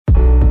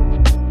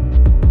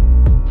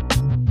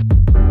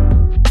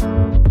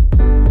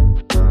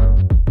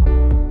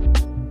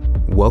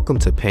Welcome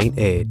to Paint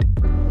Ed.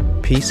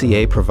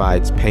 PCA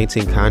provides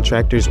painting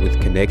contractors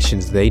with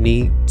connections they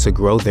need to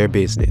grow their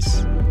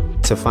business.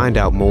 To find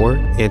out more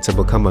and to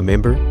become a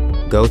member,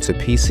 go to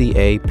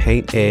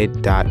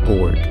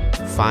pcapainted.org.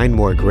 Find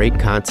more great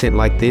content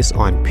like this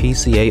on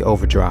PCA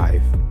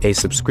Overdrive. A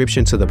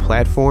subscription to the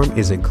platform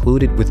is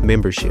included with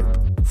membership.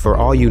 For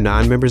all you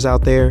non-members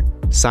out there,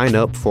 sign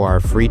up for our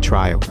free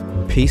trial.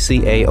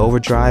 PCA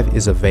Overdrive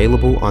is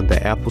available on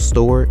the Apple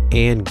Store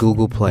and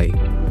Google Play.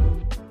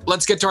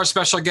 Let's get to our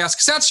special guest,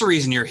 because that's the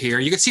reason you're here.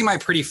 You can see my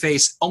pretty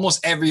face almost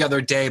every other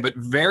day, but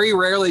very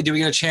rarely do we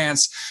get a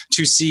chance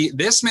to see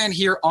this man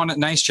here on a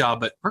Nice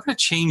Job. But we're going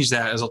to change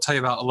that, as I'll tell you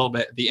about a little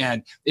bit at the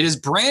end. It is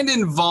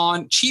Brandon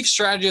Vaughn, Chief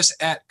Strategist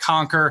at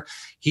Conquer.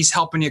 He's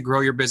helping you grow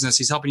your business.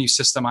 He's helping you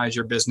systemize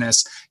your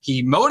business.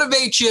 He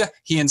motivates you.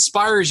 He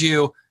inspires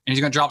you. And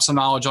he's going to drop some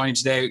knowledge on you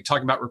today,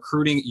 talking about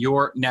recruiting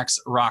your next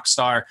rock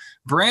star.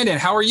 Brandon,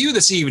 how are you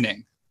this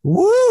evening?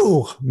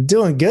 Woo! I'm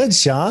doing good,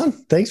 Sean.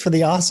 Thanks for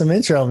the awesome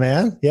intro,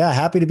 man. Yeah,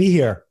 happy to be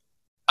here.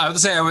 I would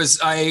say I was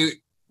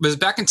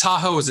back in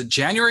Tahoe. Was it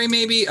January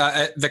maybe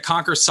at the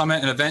Conquer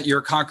Summit, an event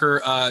your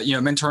Conquer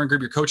mentoring group,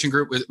 your coaching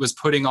group was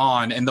putting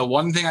on. And the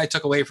one thing I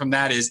took away from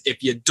that is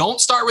if you don't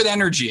start with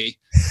energy,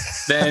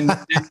 then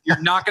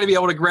you're not going to be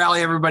able to rally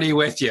everybody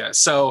with you.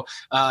 So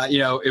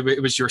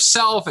it was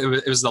yourself, it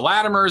was the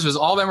Latimers, it was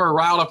all of them were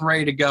riled up and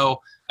ready to go.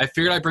 I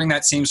figured I'd bring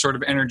that same sort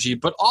of energy,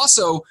 but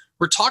also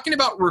we're talking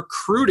about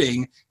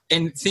recruiting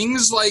and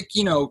things like,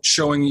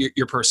 showing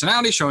your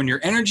personality, showing your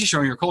energy,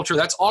 showing your culture.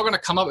 That's all going to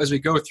come up as we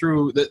go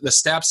through the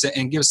steps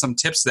and give some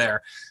tips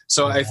there.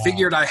 So I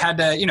figured I had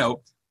to,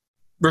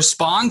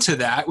 respond to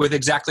that with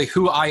exactly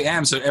who I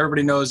am, so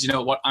everybody knows,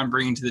 what I'm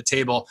bringing to the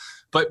table.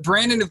 But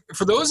Brandon,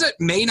 for those that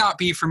may not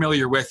be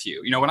familiar with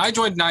you, when I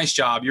joined Nice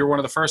Job, you're one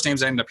of the first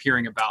names I ended up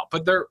hearing about.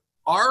 But there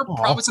are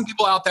probably some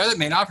people out there that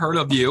may not have heard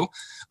of you.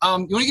 You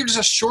want to give just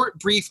a short,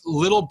 brief,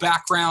 little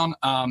background,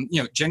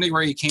 generally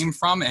where you came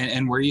from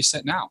and where you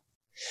sit now?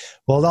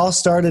 Well, it all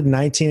started in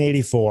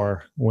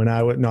 1984 when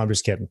no, I'm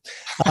just kidding.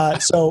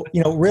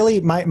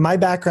 Really my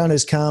background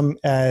has come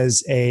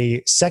as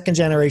a second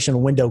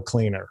generation window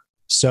cleaner.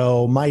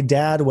 So my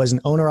dad was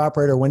an owner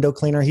operator window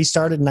cleaner. He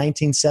started in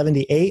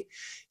 1978.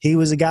 He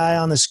was a guy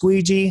on the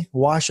squeegee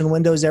washing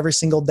windows every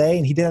single day,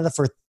 and he did that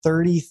for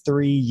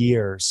 33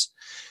 years.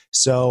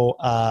 So,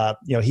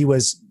 he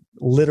was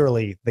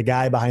literally the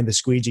guy behind the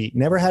squeegee.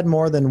 Never had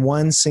more than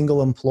one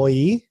single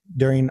employee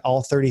during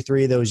all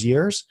 33 of those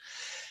years.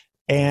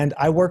 And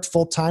I worked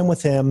full time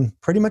with him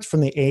pretty much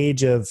from the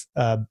age of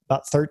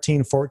about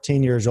 13,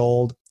 14 years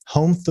old,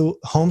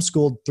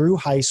 homeschooled through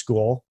high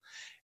school,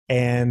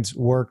 and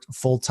worked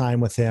full time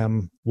with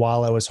him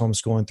while I was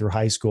homeschooling through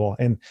high school.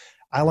 And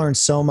I learned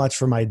so much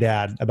from my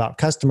dad about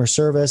customer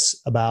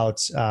service, about,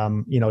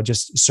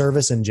 just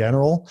service in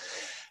general.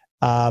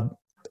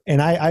 And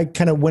I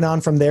kind of went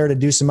on from there to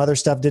do some other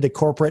stuff, did a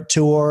corporate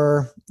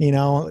tour,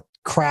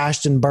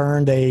 crashed and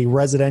burned a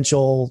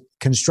residential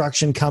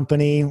construction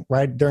company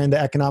right during the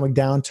economic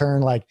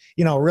downturn,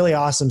 really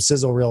awesome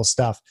sizzle reel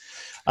stuff.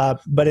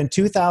 But in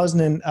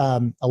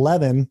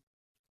 2011,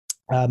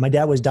 my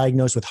dad was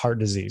diagnosed with heart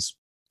disease.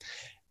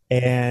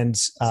 And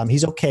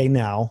he's okay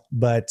now,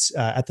 but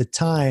at the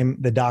time,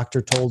 the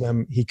doctor told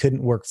him he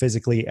couldn't work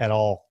physically at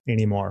all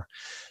anymore.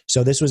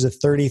 So this was a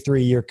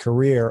 33-year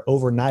career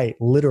overnight,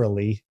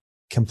 literally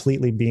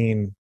completely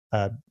being,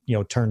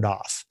 turned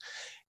off.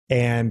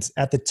 And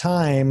at the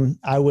time,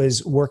 I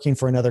was working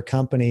for another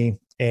company,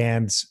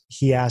 and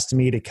he asked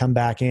me to come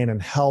back in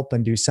and help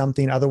and do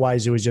something.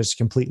 Otherwise, it was just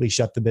completely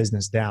shut the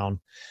business down,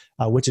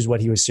 which is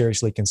what he was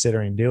seriously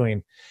considering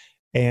doing.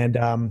 And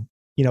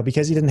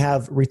because he didn't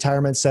have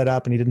retirement set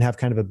up and he didn't have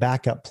kind of a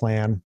backup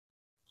plan,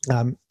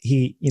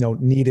 he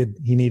needed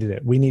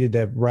it. We needed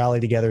to rally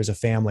together as a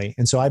family.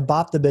 And so I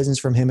bought the business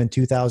from him in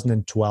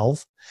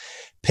 2012,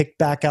 picked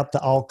back up the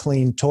all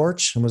clean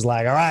torch and was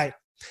like, all right,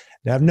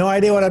 I have no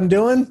idea what I'm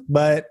doing,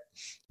 but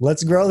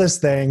let's grow this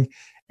thing,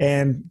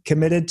 and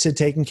committed to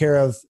taking care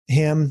of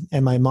him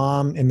and my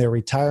mom in their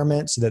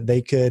retirement so that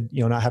they could,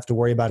 not have to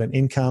worry about an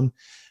income.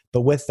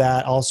 But with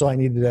that, also, I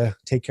needed to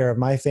take care of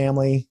my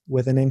family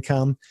with an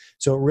income.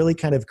 So it really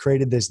kind of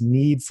created this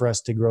need for us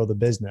to grow the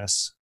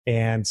business.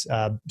 And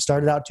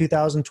started out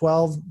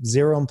 2012,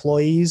 0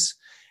 employees,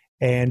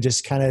 and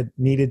just kind of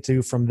needed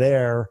to, from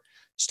there,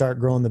 start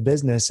growing the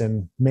business,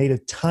 and made a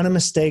ton of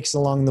mistakes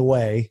along the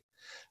way.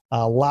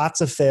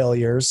 Lots of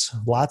failures,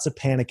 lots of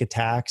panic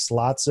attacks,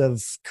 lots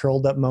of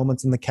curled up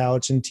moments on the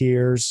couch and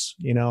tears,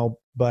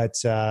 but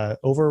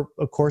over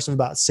a course of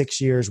about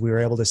 6 years, we were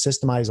able to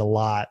systemize a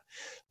lot,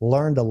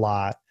 learned a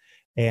lot,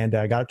 and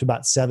got up to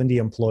about 70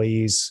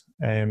 employees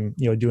and,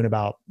 doing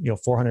about,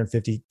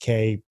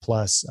 $450K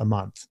plus a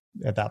month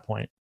at that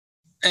point.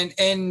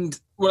 And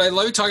what I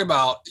love you talking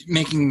about,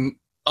 making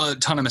a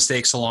ton of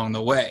mistakes along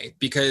the way,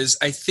 because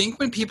I think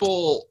when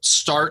people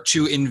start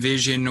to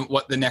envision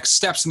what the next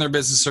steps in their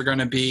business are going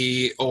to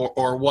be,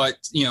 or what,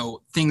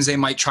 things they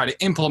might try to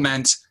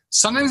implement,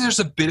 sometimes there's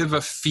a bit of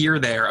a fear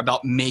there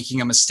about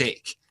making a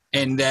mistake,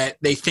 and that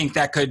they think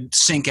that could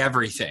sink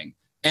everything.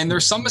 And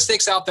there's some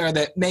mistakes out there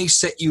that may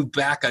set you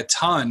back a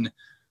ton.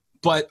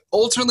 But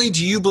ultimately,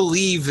 do you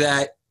believe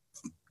that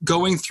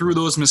going through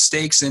those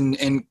mistakes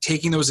and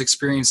taking those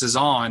experiences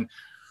on,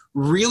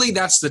 really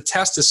that's the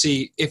test to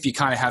see if you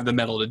kind of have the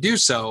mettle to do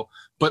so?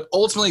 But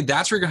ultimately,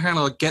 that's where you're going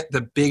to get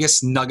the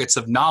biggest nuggets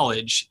of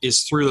knowledge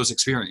is through those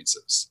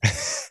experiences.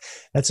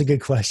 That's a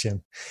good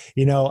question.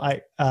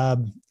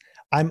 I'm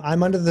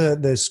under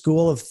the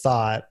school of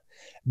thought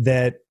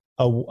that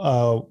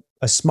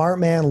a smart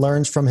man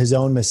learns from his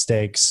own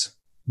mistakes,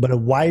 but a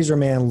wiser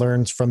man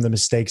learns from the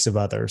mistakes of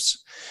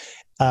others.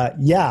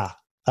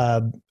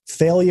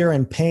 Failure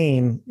and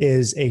pain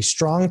is a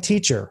strong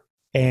teacher,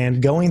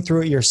 and going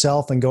through it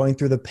yourself and going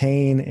through the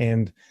pain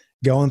and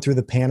going through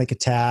the panic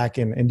attack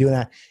and doing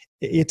that,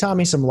 it taught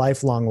me some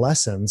lifelong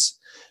lessons.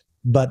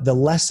 But the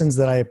lessons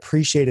that I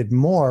appreciated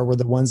more were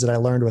the ones that I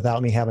learned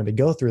without me having to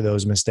go through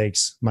those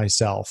mistakes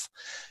myself.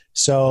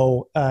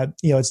 So,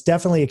 it's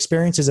definitely,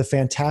 experience is a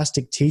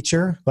fantastic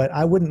teacher, but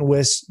I wouldn't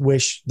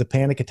wish the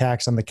panic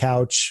attacks on the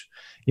couch,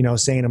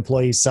 saying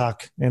employees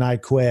suck and I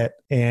quit,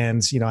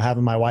 and,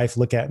 having my wife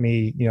look at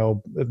me,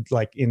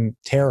 like in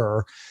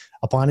terror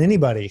upon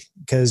anybody,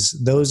 because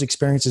those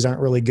experiences aren't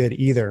really good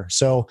either.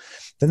 So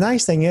the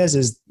nice thing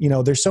is,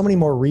 there's so many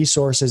more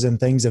resources and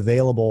things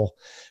available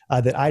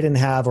that I didn't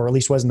have, or at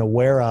least wasn't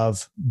aware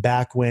of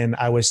back when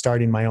I was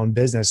starting my own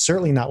business.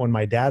 Certainly not when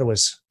my dad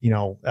was,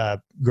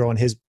 growing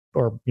his,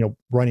 or,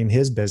 running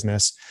his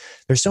business.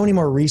 There's so many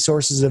more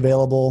resources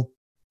available.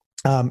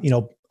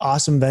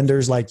 Awesome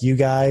vendors like you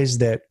guys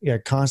that are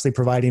constantly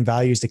providing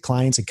values to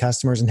clients and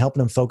customers and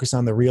helping them focus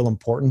on the real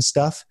important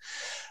stuff.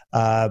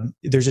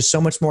 There's just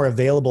so much more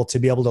available to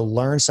be able to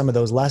learn some of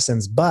those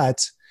lessons.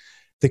 But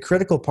the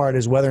critical part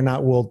is whether or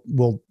not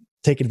we'll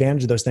take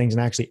advantage of those things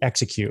and actually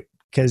execute.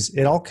 Because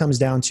it all comes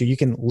down to, you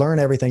can learn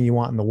everything you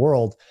want in the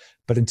world,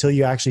 but until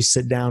you actually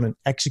sit down and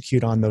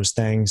execute on those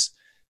things,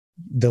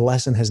 the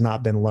lesson has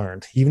not been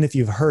learned. Even if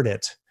you've heard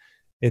it,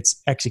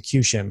 it's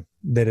execution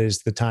that is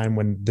the time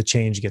when the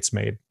change gets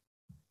made.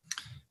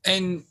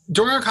 And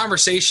during our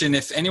conversation,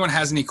 if anyone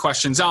has any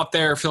questions out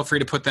there, feel free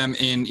to put them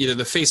in either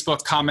the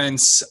Facebook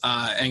comments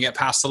and get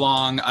passed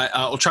along.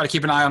 I'll try to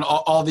keep an eye on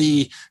all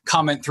the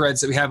comment threads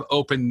that we have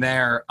open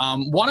there.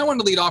 One I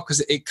wanted to lead off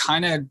because it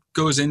kind of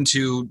goes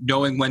into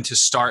knowing when to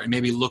start and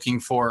maybe looking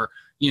for,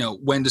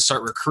 when to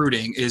start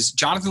recruiting, is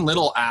Jonathan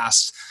Little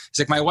asked, he's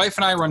like, my wife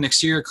and I run an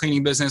exterior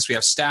cleaning business. We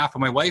have staff, but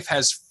my wife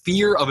has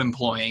fear of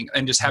employing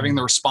and just having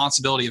the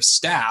responsibility of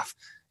staff.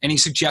 Any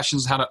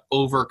suggestions on how to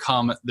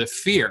overcome the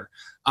fear?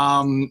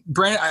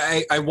 Brandon,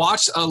 I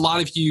watched a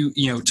lot of you,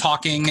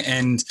 talking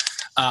and,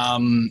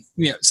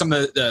 some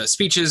of the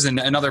speeches and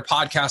other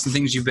podcasts and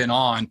things you've been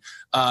on.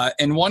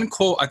 And one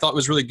quote I thought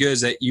was really good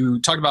is that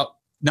you talked about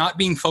not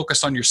being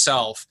focused on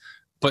yourself,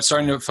 but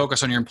starting to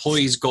focus on your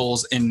employees'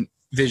 goals and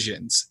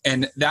visions.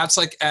 And that's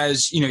like,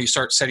 as you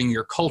start setting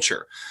your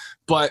culture.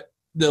 But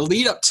the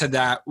lead up to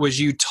that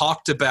was you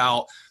talked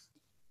about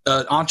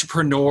an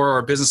entrepreneur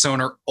or business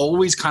owner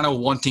always kind of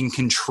wanting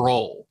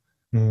control.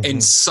 Mm-hmm.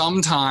 And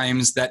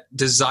sometimes that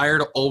desire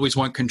to always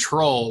want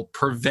control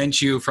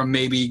prevents you from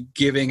maybe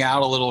giving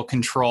out a little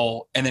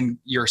control and then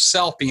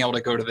yourself being able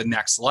to go to the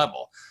next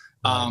level.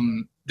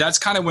 Right. That's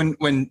kind of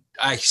when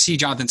I see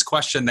Jonathan's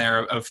question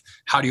there of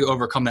how do you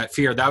overcome that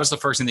fear? That was the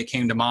first thing that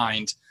came to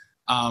mind.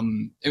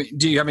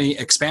 Do you have any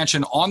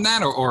expansion on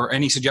that or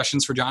any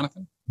suggestions for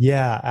Jonathan?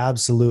 Yeah,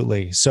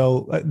 absolutely.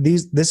 So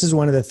this is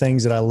one of the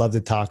things that I love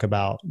to talk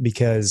about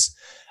because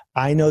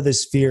I know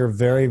this fear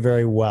very,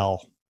 very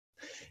well.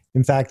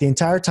 In fact, the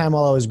entire time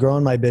while I was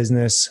growing my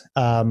business,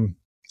 I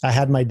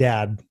had my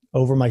dad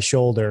over my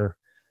shoulder.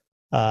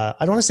 I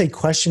don't want to say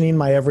questioning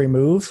my every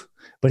move,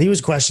 but he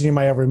was questioning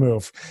my every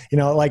move.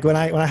 Like when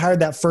I hired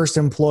that first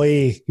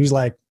employee, he was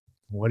like,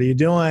 "What are you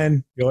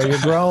doing? You're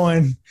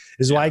growing."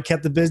 This is why I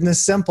kept the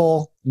business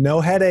simple.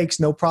 No headaches,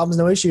 no problems,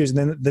 no issues. And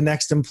then the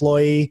next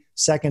employee,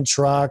 second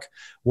truck,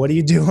 "What are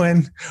you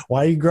doing?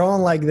 Why are you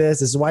growing like this?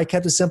 This is why I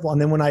kept it simple."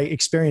 And then when I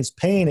experienced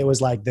pain, it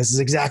was like, "This is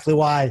exactly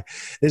why.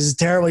 This is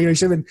terrible. You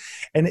should have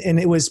been." And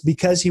it was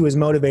because he was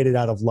motivated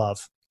out of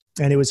love.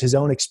 And it was his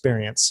own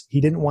experience.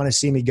 He didn't want to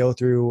see me go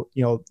through,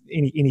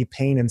 any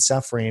pain and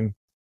suffering.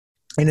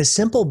 And a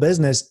simple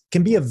business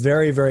can be a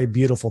very, very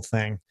beautiful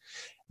thing.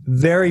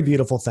 Very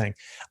beautiful thing.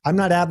 I'm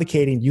not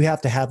advocating you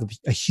have to have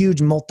a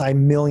huge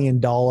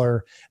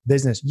multi-million-dollar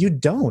business. You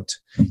don't.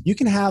 You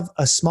can have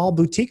a small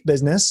boutique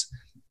business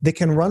that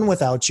can run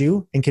without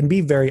you and can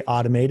be very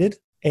automated.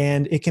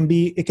 And it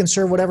can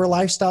serve whatever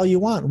lifestyle you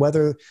want,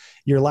 whether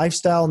your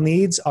lifestyle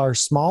needs are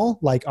small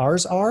like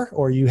ours are,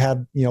 or you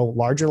have,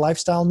 larger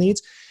lifestyle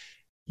needs.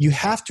 You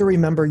have to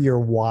remember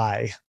your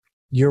why.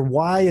 Your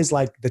why is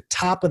like the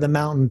top of the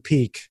mountain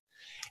peak.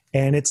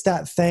 And it's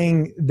that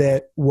thing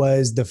that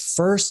was the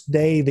first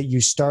day that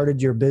you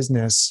started your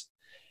business.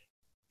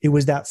 It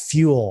was that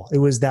fuel. It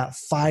was that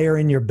fire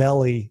in your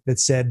belly that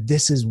said,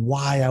 "This is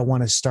why I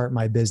want to start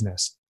my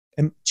business."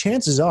 And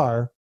chances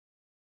are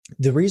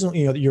the reason,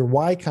 your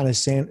why kind of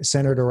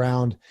centered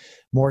around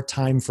more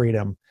time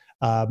freedom,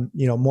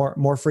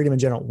 more freedom in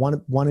general,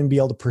 wanting to be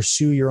able to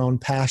pursue your own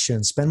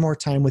passion, spend more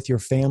time with your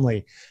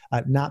family,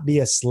 not be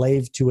a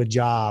slave to a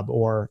job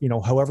or,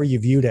 however you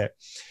viewed it.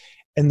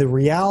 And the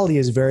reality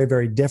is very,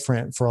 very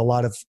different for a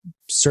lot of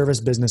service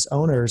business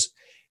owners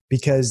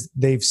because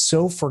they've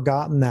so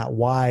forgotten that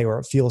why, or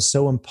it feels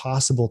so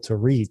impossible to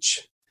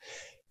reach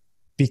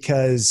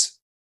because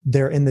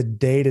they're in the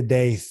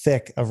day-to-day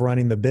thick of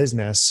running the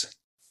business.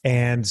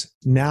 And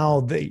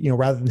now they,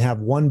 rather than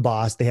have one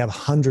boss, they have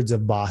hundreds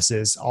of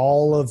bosses,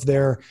 all of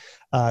their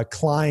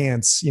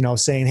clients,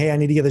 saying, hey, I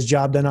need to get this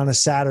job done on a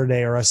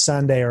Saturday or a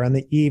Sunday or in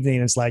the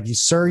evening. It's like,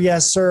 sir,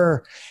 yes,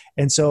 sir.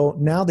 And so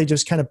now they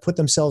just kind of put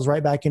themselves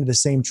right back into the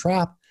same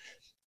trap.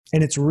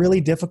 And it's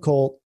really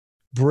difficult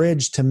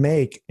bridge to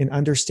make in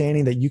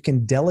understanding that you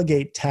can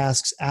delegate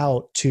tasks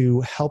out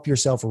to help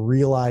yourself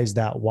realize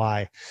that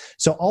why.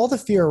 So all the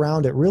fear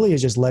around it really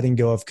is just letting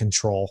go of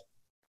control.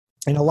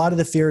 And a lot of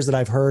the fears that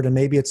I've heard, and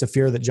maybe it's a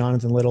fear that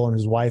Jonathan Little and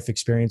his wife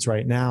experience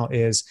right now,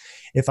 is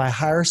if I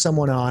hire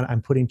someone on,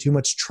 I'm putting too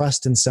much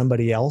trust in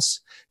somebody else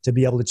to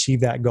be able to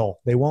achieve that goal.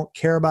 They won't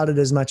care about it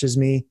as much as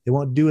me. They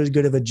won't do as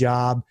good of a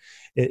job.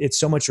 It's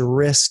so much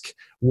risk.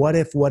 What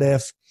if?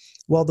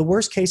 Well, the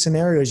worst case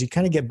scenario is you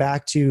kind of get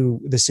back to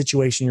the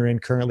situation you're in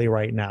currently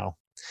right now.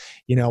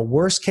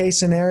 Worst case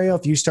scenario,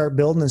 if you start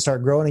building and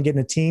start growing and getting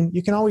a team,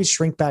 you can always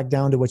shrink back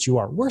down to what you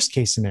are. Worst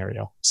case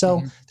scenario.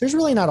 So there's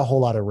really not a whole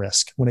lot of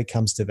risk when it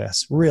comes to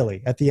this,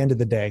 really, at the end of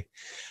the day.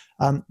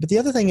 But the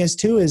other thing is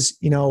too, is,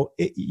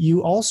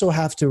 you also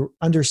have to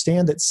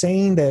understand that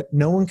saying that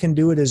no one can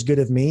do it as good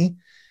as me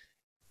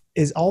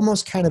is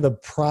almost kind of a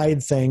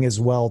pride thing as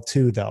well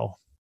too, though.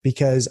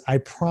 Because I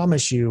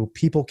promise you,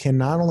 people can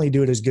not only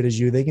do it as good as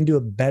you, they can do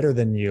it better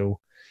than you.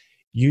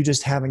 You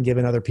just haven't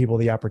given other people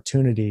the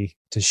opportunity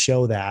to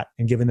show that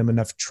and given them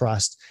enough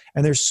trust.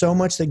 And there's so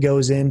much that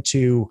goes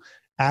into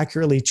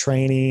accurately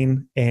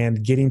training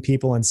and getting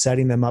people and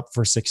setting them up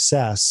for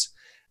success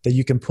that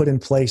you can put in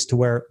place to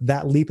where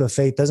that leap of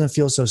faith doesn't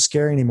feel so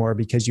scary anymore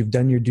because you've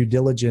done your due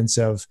diligence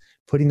of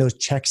putting those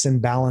checks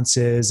and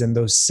balances and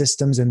those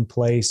systems in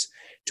place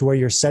to where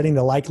you're setting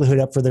the likelihood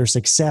up for their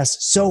success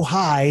so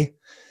high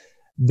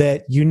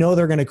that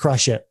they're going to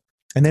crush it.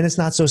 And then it's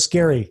not so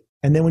scary.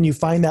 And then when you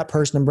find that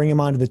person and bring them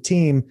onto the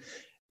team,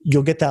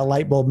 you'll get that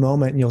light bulb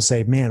moment and you'll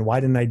say, man, why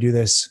didn't I do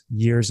this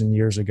years and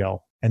years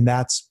ago? And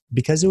that's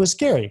because it was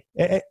scary.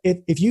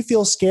 If you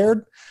feel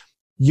scared,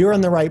 you're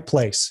in the right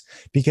place,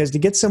 because to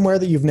get somewhere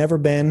that you've never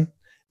been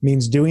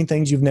means doing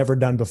things you've never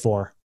done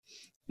before.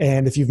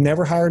 And if you've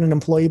never hired an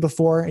employee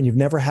before and you've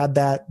never had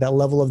that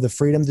level of the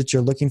freedom that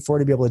you're looking for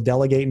to be able to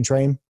delegate and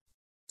train,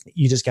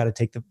 you just got to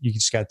take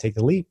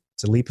the leap.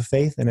 It's a leap of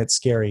faith and it's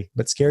scary,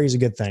 but scary is a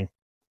good thing.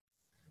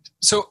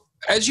 So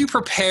as you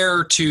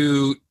prepare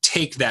to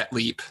take that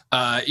leap,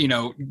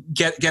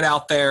 get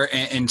out there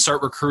and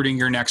start recruiting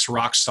your next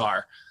rock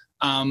star,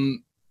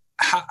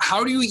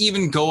 how do you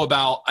even go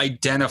about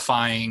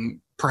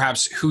identifying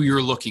perhaps who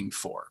you're looking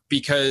for?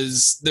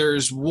 Because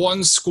there's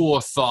one school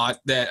of thought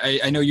that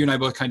I know you and I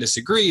both kind of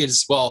disagree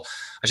is, well,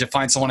 I should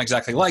find someone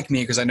exactly like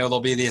me because I know they'll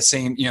be the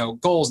same,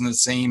 goals and the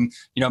same,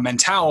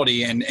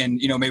 mentality and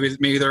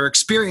maybe they're an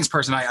experienced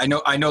person. I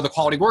know the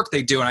quality work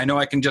they do and I know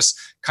I can just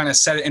kind of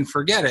set it and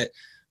forget it,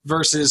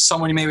 versus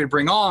someone you maybe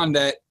bring on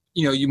that,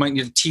 you might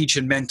need to teach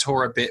and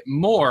mentor a bit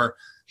more.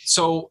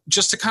 So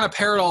just to kind of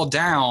pare it all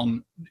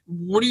down,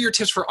 what are your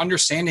tips for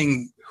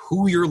understanding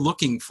who you're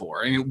looking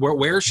for? I mean,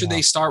 where should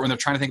they start when they're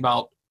trying to think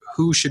about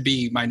who should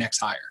be my next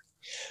hire?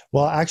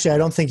 Well, actually, I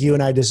don't think you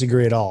and I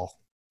disagree at all.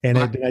 And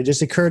it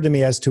just occurred to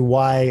me as to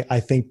why I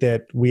think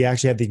that we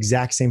actually have the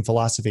exact same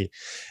philosophy.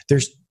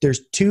 There's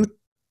two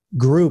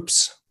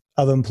groups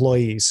of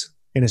employees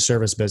in a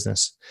service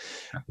business.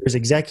 There's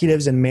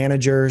executives and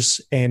managers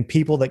and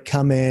people that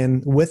come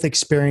in with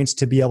experience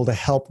to be able to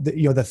help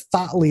the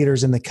thought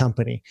leaders in the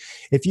company.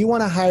 If you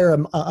want to hire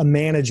a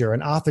manager,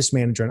 an office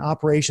manager, an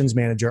operations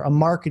manager, a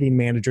marketing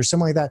manager,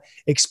 something like that,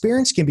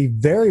 experience can be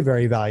very,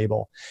 very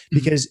valuable,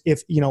 because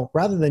if,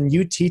 rather than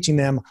you teaching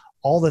them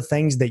all the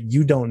things that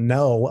you don't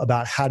know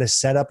about how to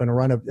set up and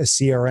run a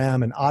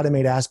CRM and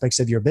automate aspects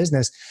of your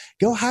business,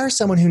 go hire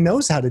someone who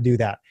knows how to do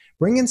that.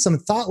 Bring in some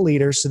thought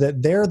leaders so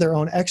that they're their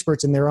own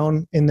experts in their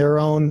own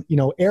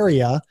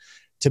area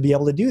to be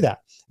able to do that.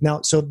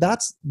 Now, so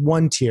that's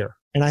one tier.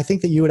 And I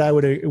think that you and I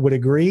would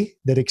agree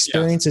that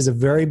experience is a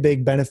very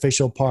big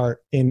beneficial part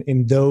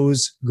in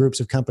those groups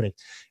of company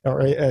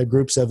or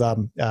groups of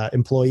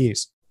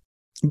employees.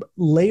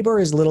 Labor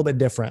is a little bit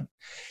different.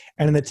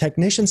 And in the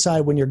technician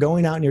side, when you're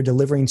going out and you're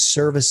delivering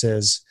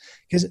services,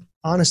 because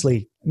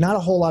honestly, not a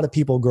whole lot of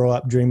people grow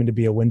up dreaming to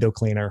be a window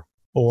cleaner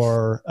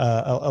or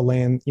a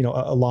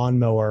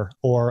lawnmower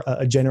or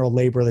a general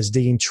laborer that's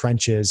digging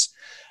trenches.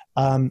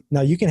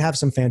 Now you can have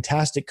some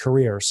fantastic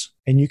careers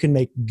and you can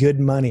make good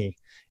money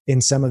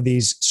in some of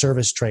these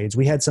service trades.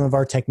 We had some of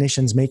our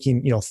technicians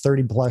making,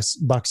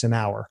 $30+ an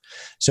hour.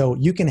 So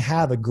you can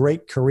have a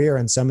great career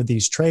in some of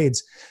these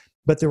trades.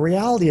 But the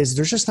reality is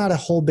there's just not a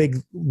whole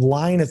big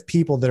line of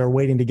people that are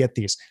waiting to get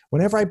these.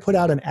 Whenever I put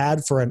out an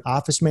ad for an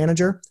office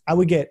manager, I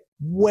would get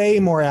way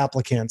more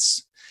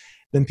applicants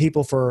than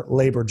people for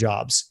labor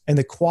jobs. And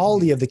the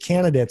quality of the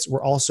candidates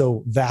were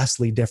also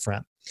vastly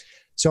different.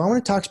 So I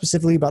want to talk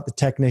specifically about the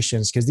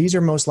technicians, because these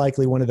are most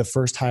likely one of the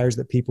first hires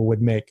that people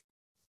would make.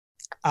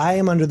 I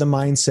am under the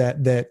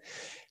mindset that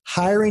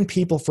hiring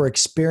people for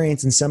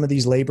experience in some of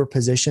these labor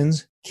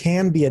positions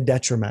can be a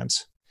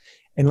detriment.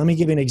 And let me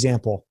give you an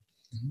example.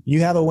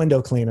 You have a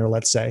window cleaner,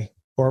 let's say,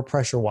 or a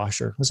pressure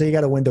washer. Let's say you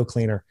got a window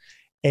cleaner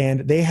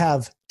and they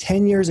have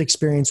 10 years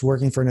experience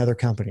working for another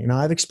company. Now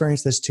I've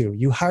experienced this too.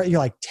 You're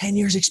like, 10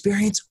 years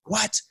experience?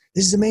 What?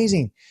 This is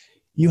amazing.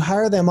 You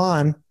hire them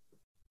on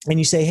and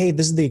you say, hey,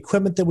 this is the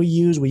equipment that we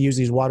use. We use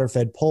these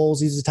water-fed poles.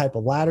 These are the type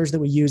of ladders that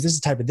we use. This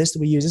is the type of this that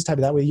we use. This type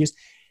of that we use.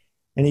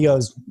 And he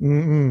goes,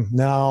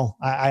 no,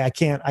 I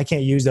can't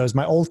use those.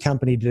 My old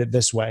company did it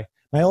this way.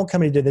 My old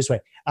company did it this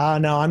way.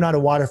 No, I'm not a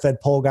water-fed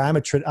pole guy. I'm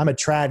a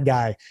trad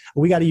guy.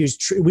 We got to use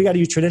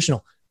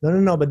traditional.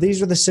 No, but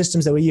these are the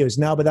systems that we use.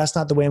 No, but that's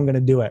not the way I'm going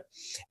to do it.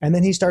 And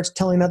then he starts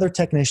telling other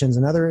technicians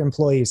and other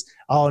employees,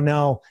 oh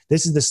no,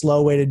 this is the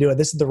slow way to do it.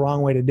 This is the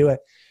wrong way to do it.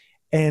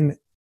 And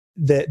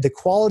the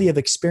quality of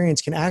experience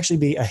can actually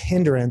be a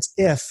hindrance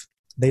if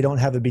they don't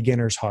have a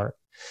beginner's heart.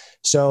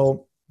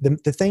 So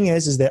the thing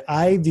is that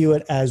I view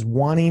it as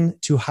wanting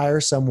to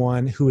hire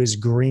someone who is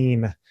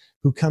green,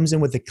 who comes in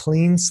with a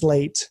clean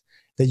slate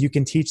that you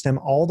can teach them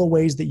all the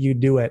ways that you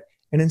do it.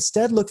 And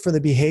instead look for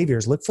the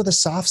behaviors, look for the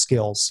soft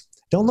skills.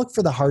 Don't look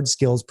for the hard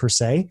skills per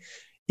se.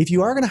 If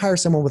you are going to hire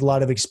someone with a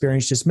lot of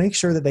experience, just make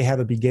sure that they have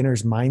a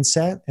beginner's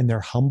mindset and they're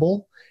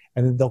humble,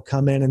 and then they'll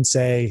come in and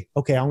say,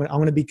 okay, I'm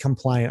going to be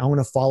compliant. I'm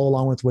going to follow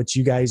along with what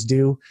you guys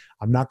do.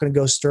 I'm not going to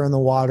go stirring the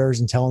waters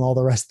and telling all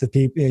the rest of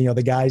the people,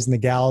 the guys and the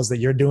gals that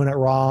you're doing it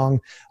wrong.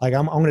 Like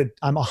I'm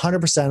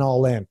 100%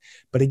 all in.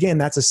 But again,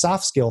 that's a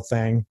soft skill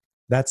thing.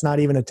 That's not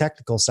even a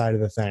technical side of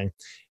the thing.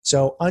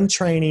 So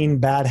untraining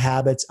bad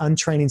habits,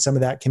 untraining some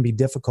of that can be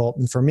difficult.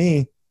 And for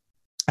me,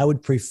 I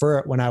would prefer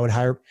it when I would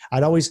hire.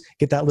 I'd always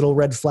get that little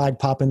red flag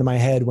pop into my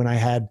head when I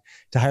had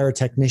to hire a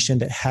technician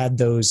that had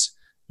those,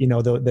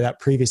 that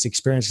previous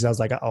experience. Because I was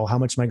like, oh, how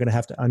much am I going to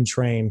have to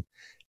untrain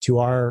to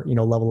our,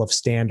 level of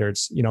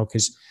standards?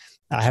 Because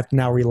I have to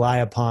now rely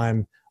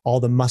upon all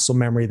the muscle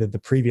memory that the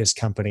previous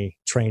company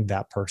trained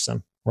that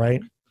person,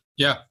 right?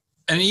 Yeah.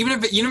 And even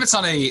if it's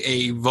not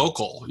a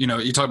vocal, you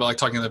talk about like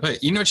talking to the pay,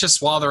 even if it's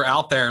just while they're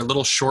out there,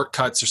 little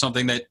shortcuts or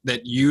something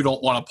that you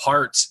don't want a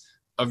part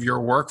of your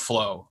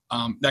workflow,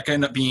 that can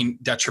end up being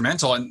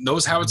detrimental. And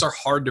those habits are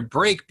hard to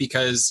break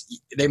because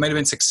they might have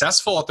been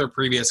successful at their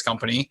previous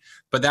company,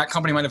 but that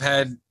company might have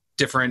had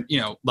different,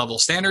 level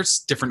standards,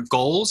 different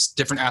goals,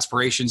 different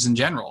aspirations in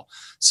general.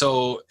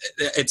 So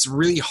it's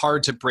really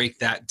hard to break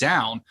that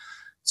down.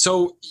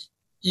 So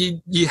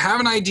you have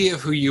an idea of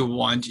who you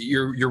want.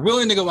 You're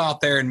willing to go out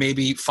there and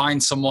maybe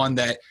find someone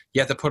that you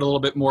have to put a little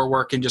bit more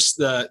work in, just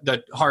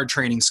the hard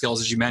training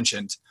skills, as you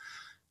mentioned.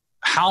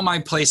 How am I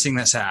placing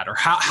this ad, or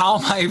how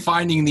am I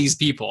finding these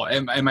people?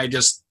 Am I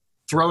just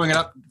throwing it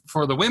up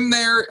for the whim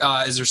there?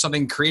 Is there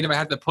something creative I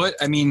have to put?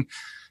 I mean,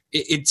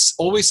 it's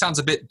always sounds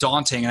a bit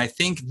daunting. And I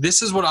think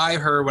this is what I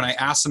heard when I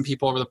asked some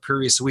people over the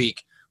previous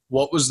week,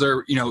 what was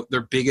their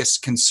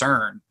biggest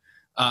concern?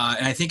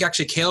 And I think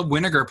actually Caleb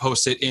Winiger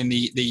posted in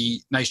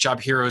the Nice Job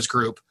Heroes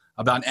group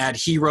about an ad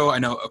he wrote. I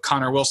know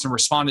Connor Wilson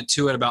responded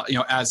to it about,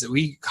 ads that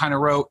we kind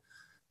of wrote.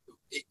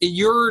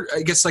 Your,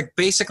 I guess, like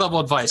basic level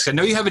advice. I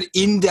know you have an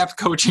in-depth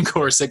coaching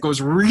course that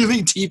goes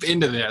really deep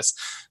into this,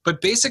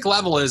 but basic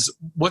level is,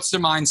 what's the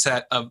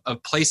mindset of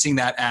placing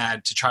that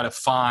ad to try to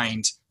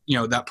find,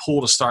 that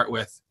pool to start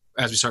with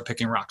as we start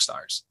picking rock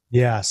stars?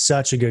 Yeah,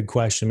 such a good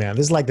question, man.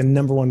 This is like the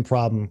number one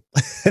problem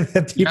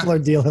that people are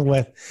dealing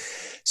with.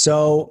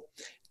 So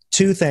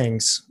 2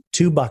 things,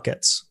 2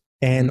 buckets.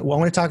 And I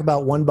want to talk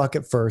about one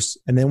bucket first,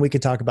 and then we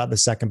could talk about the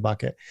second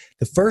bucket.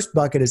 The first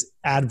bucket is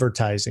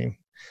advertising.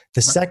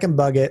 The second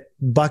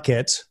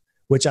bucket,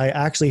 which I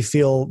actually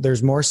feel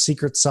there's more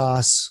secret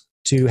sauce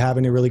to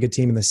having a really good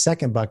team in the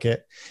second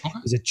bucket,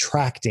 is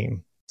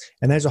attracting.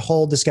 And there's a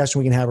whole discussion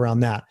we can have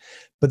around that.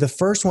 But the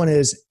first one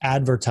is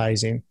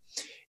advertising.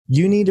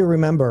 You need to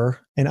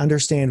remember and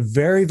understand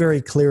very,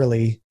 very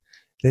clearly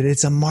that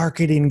it's a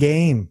marketing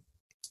game.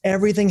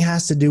 Everything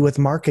has to do with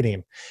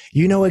marketing.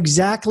 You know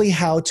exactly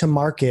how to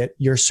market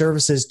your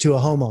services to a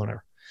homeowner.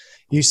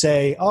 You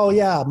say, oh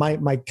yeah,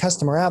 my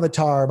customer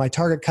avatar, my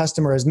target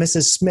customer is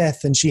Mrs. Smith,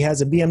 and she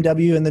has a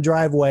BMW in the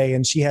driveway,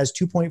 and she has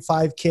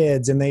 2.5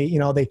 kids, and they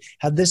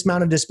have this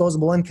amount of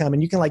disposable income,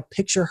 and you can like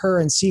picture her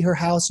and see her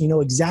house, and you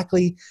know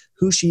exactly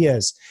who she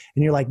is.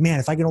 And you're like, man,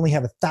 if I could only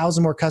have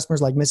 1,000 more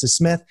customers like Mrs.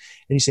 Smith.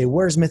 And you say,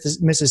 where's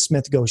Mrs.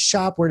 Smith go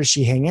shop? Where does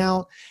she hang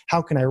out?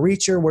 How can I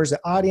reach her? Where's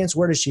the audience?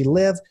 Where does she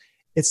live?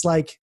 It's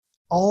like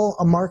all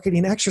a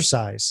marketing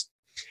exercise.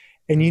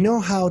 And you know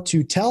how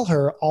to tell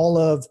her all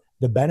of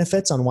the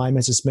benefits on why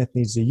Mrs. Smith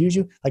needs to use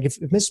you. Like if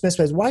Mrs. Smith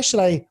says, why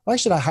should I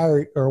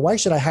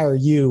hire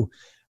you?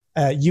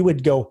 You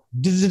would go,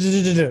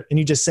 and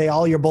you just say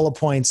all your bullet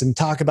points and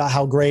talk about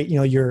how great,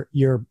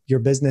 your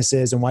business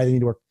is and why they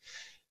need to work.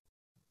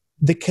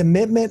 the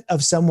commitment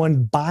of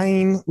someone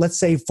buying, let's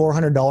say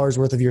 $400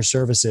 worth of your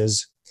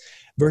services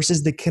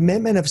versus the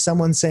commitment of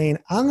someone saying,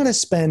 I'm going to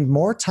spend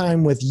more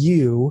time with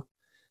you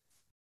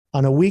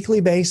on a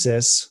weekly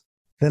basis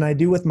than I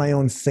do with my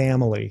own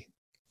family.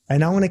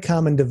 And I want to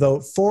come and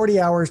devote 40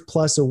 hours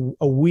plus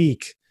a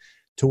week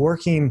to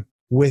working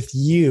with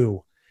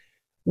you.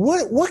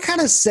 What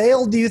kind of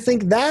sale do you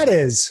think that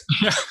is?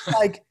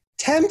 Like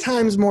 10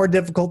 times more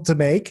difficult to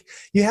make.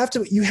 You have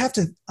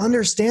to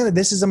understand that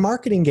this is a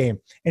marketing game.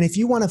 And if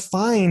you want to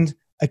find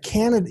a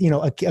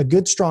candidate, a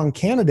good, strong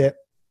candidate,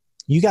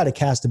 you got to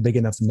cast a big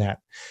enough net.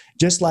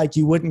 Just like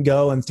you wouldn't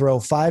go and throw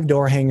 5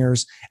 door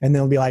hangers and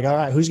they'll be like, all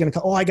right, who's going to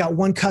call? Oh, I got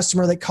one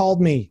customer that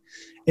called me.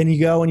 And you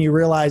go and you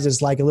realize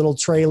it's like a little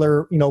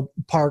trailer,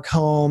 park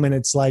home, and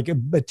it's like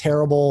a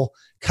terrible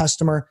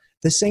customer.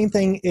 The same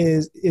thing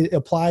it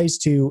applies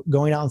to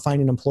going out and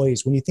finding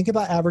employees. When you think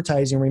about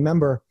advertising,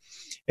 remember,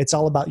 it's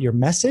all about your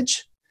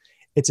message,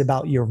 it's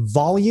about your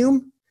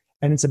volume,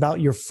 and it's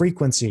about your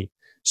frequency.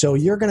 So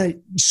you're going to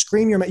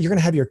you're going to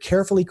have your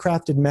carefully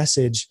crafted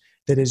message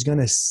that is going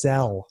to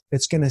sell.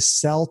 It's going to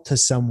sell to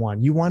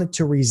someone. You want it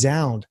to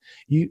resound.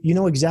 You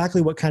know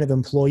exactly what kind of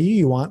employee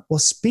you want. Well,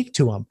 speak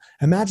to them.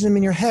 Imagine them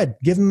in your head.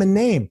 Give them a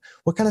name.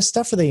 What kind of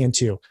stuff are they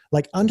into?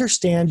 Like,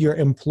 understand your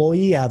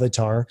employee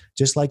avatar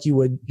just like you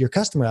would your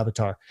customer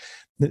avatar.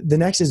 The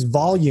next is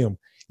volume.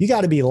 You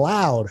got to be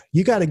loud.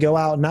 You got to go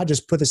out and not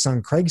just put this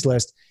on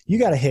Craigslist. You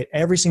got to hit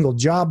every single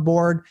job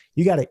board.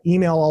 You got to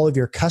email all of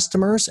your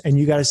customers, and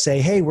you got to say,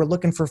 hey, we're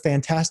looking for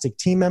fantastic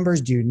team members.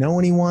 Do you know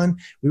anyone?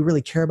 We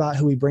really care about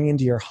who we bring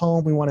into your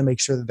home. We want to make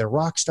sure that they're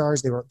rock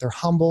stars. They're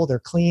humble. They're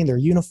clean. They're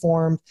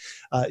uniformed.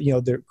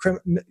 Their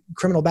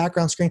criminal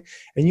background screen.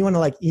 And you want to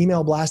like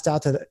email blast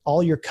out to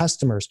all your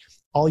customers,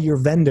 all your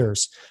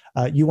vendors.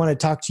 You want to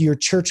talk to your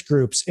church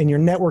groups and your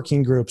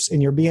networking groups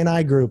and your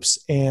BNI groups,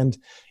 and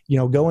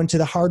go into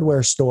the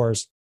hardware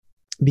stores,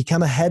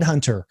 become a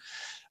headhunter.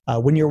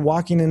 When you're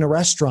walking in a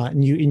restaurant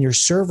and your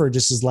server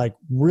just is like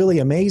really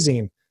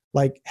amazing,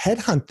 like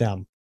headhunt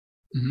them,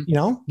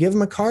 give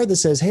them a card that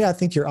says, hey, I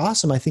think you're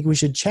awesome. I think we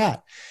should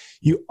chat.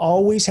 You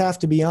always have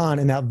to be on,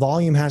 and that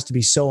volume has to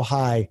be so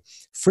high.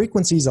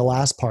 Frequency is the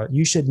last part.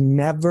 You should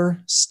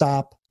never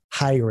stop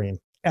hiring,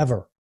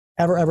 ever,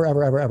 ever, ever,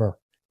 ever, ever, ever.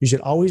 You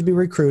should always be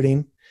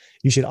recruiting.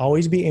 You should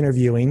always be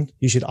interviewing.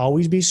 You should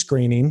always be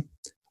screening.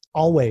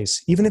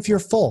 Always, even if you're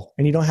full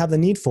and you don't have the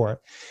need for it,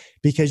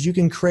 because you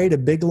can create a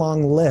big,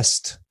 long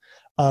list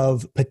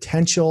of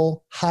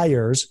potential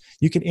hires.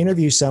 You can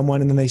interview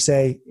someone and then they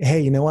say, hey,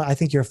 you know what? I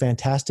think you're a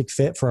fantastic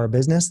fit for our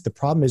business. The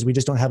problem is we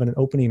just don't have an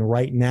opening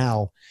right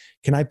now.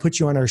 Can I put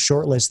you on our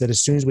short list that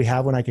as soon as we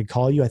have one, I could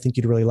call you? I think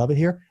you'd really love it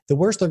here. The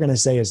worst they're going to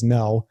say is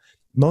no.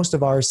 Most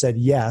of ours said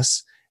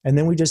yes. And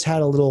then we just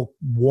had a little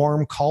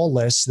warm call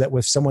list that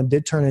if someone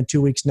did turn in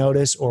 2 weeks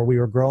notice, or we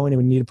were growing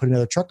and we needed to put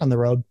another truck on the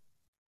road,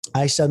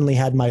 I suddenly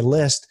had my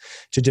list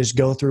to just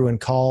go through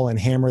and call and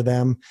hammer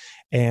them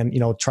and,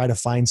 try to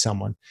find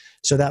someone.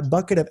 So that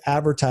bucket of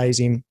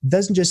advertising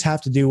doesn't just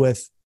have to do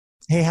with,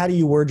 hey, how do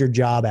you word your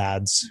job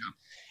ads?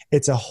 Yeah.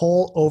 It's a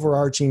whole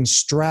overarching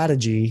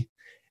strategy,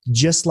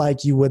 just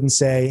like you wouldn't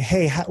say,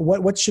 hey,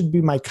 what should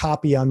be my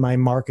copy on my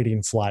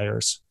marketing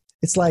flyers?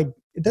 It's like,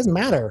 it doesn't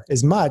matter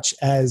as much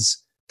as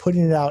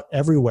putting it out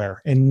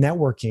everywhere and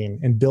networking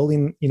and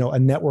building, a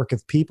network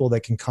of people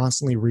that can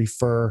constantly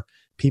refer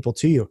people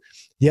to you.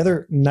 The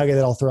other nugget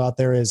that I'll throw out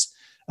there is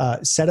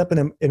set up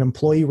an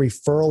employee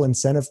referral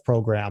incentive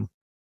program.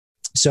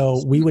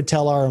 So we would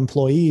tell our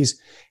employees,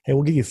 hey,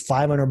 we'll give you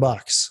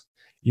 $500.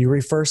 You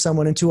refer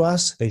someone into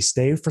us, they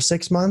stay for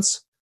 6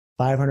 months,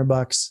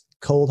 $500,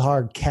 cold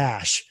hard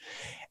cash.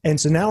 And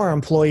so now our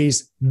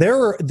employees,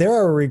 they're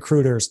our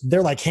recruiters.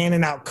 They're like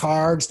handing out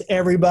cards to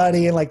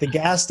everybody, and like the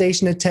gas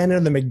station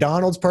attendant, the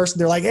McDonald's person,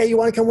 they're like, hey, you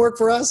want to come work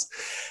for us?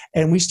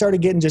 And we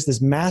started getting just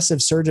this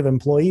massive surge of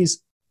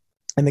employees.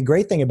 And the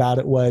great thing about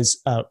it was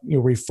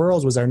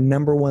referrals was our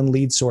number one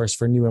lead source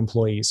for new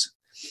employees.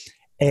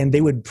 And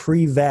they would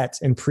pre-vet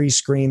and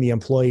pre-screen the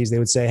employees. They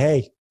would say,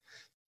 hey,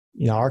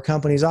 our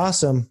company's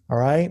awesome. All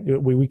right.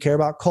 We care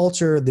about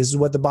culture. This is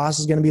what the boss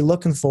is going to be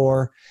looking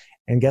for.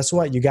 And guess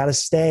what? You got to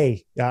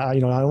stay. I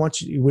don't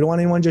want you. We don't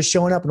want anyone just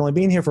showing up and only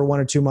being here for 1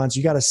 or 2 months.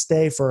 You got to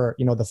stay for,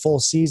 the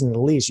full season at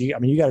least. You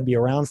got to be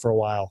around for a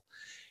while.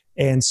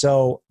 And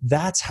so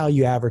that's how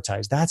you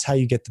advertise. That's how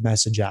you get the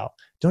message out.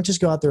 Don't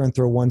just go out there and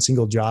throw one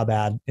single job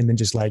ad and then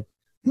just like,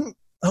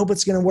 I hope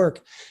it's going to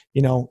work.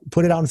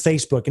 Put it out on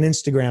Facebook and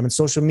Instagram and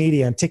social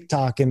media and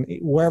TikTok and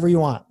wherever you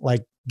want.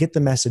 Like, get the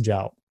message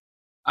out.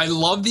 I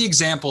love the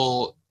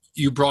example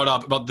you brought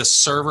up about the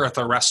server at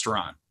the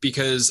restaurant,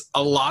 because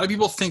a lot of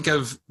people think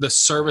of the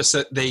service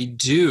that they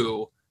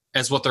do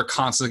as what they're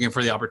constantly looking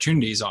for the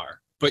opportunities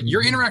are. But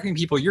you're interacting with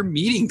people, you're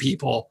meeting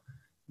people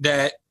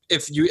that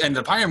if you, and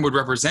the Pioneer would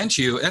represent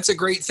you, that's a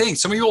great thing.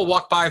 Some people will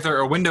walk by if they're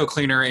a window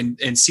cleaner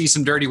and see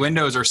some dirty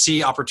windows or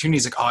see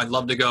opportunities like, oh, I'd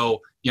love to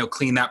go,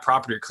 clean that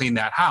property or clean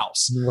that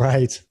house.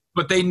 Right.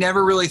 But they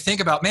never really think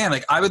about, man,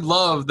 like I would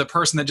love the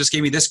person that just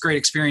gave me this great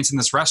experience in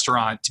this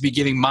restaurant to be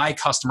giving my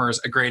customers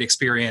a great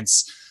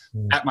experience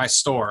at my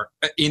store,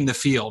 in the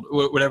field,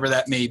 whatever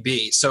that may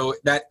be. So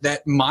that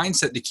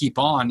mindset to keep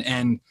on.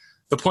 And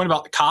the point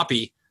about the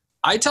copy,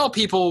 I tell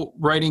people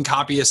writing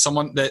copy as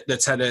someone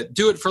that's had to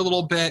do it for a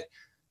little bit,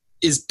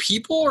 is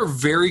people are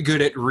very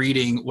good at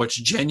reading what's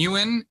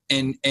genuine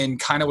and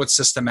kind of what's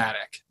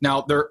systematic.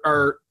 Now, there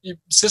are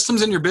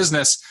systems in your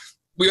business,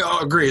 we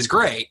all agree is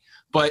great.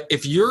 But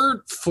if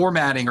you're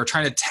formatting or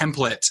trying to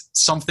template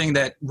something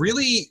that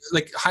really,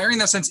 like, hiring in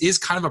that sense is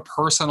kind of a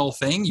personal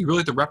thing, you really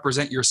have to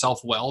represent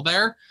yourself well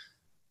there,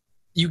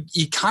 you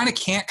kind of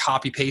can't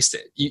copy paste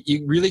it.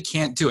 You really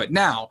can't do it.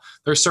 Now,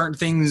 there are certain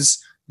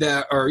things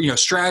that are,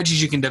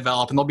 strategies you can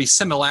develop, and there'll be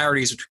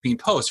similarities between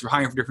posts. If you're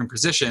hiring for different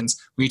positions,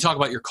 when you talk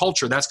about your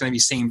culture, that's going to be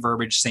same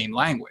verbiage, same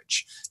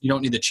language. You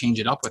don't need to change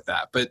it up with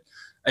that. But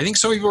I think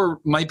some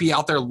people might be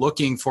out there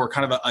looking for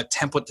kind of a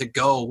template to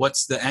go.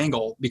 What's the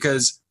angle?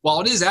 Because while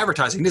it is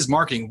advertising, it is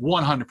marketing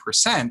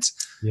 100%.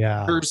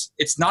 Yeah.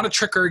 It's not a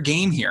trick or a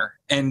game here.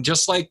 And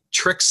just like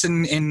tricks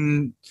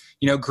in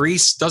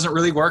grease doesn't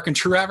really work in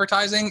true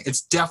advertising,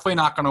 it's definitely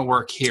not going to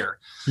work here.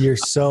 You're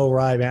so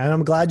right, man. And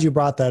I'm glad you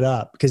brought that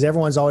up, because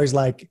everyone's always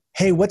like,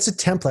 hey, what's a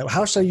template?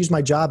 How should I use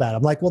my job ad?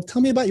 I'm like, well,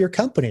 tell me about your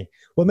company.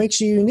 What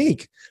makes you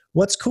unique?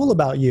 What's cool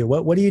about you?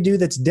 What do you do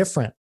that's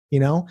different?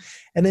 And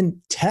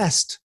then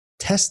test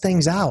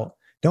things out.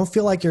 Don't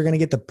feel like you're going to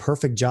get the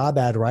perfect job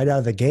ad right out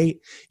of the gate.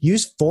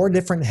 Use 4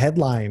 different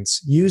headlines.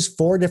 Use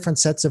 4 different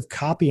sets of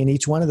copy in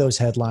each one of those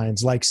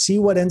headlines. Like, see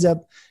what ends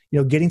up,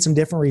 getting some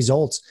different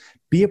results.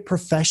 Be a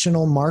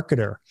professional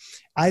marketer.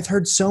 I've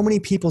heard so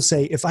many people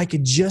say, if I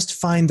could just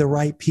find the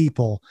right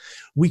people,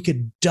 we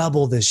could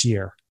double this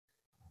year.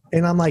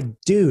 And I'm like,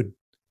 dude,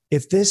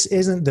 if this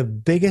isn't the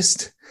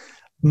biggest,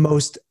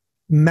 most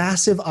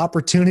massive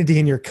opportunity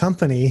in your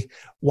company,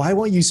 why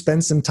won't you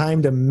spend some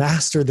time to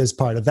master this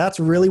part? If that's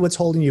really what's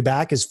holding you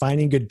back, is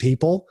finding good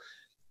people,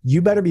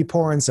 you better be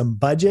pouring some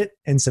budget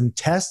and some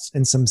tests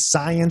and some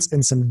science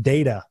and some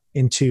data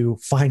into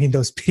finding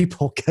those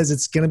people, because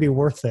it's going to be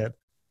worth it.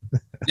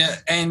 Yeah.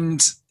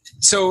 And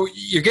so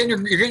you're getting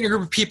your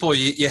group of people,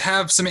 you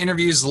have some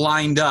interviews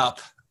lined up.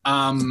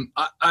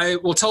 I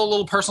will tell a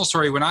little personal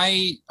story. When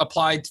I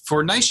applied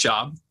for Nice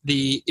Job,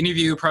 the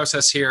interview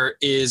process here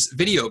is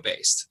video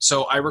based.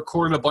 So I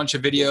recorded a bunch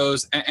of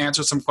videos,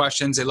 answered some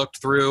questions. They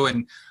looked through,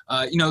 and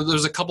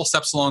there's a couple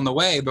steps along the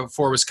way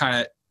before it was kind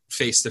of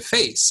face to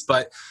face.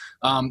 But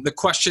the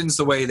questions,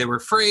 the way they were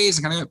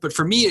phrased, but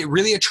for me, it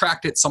really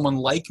attracted someone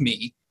like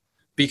me.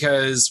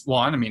 Because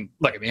one,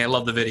 look at me, I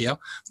love the video,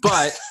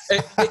 but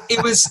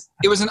it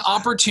was an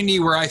opportunity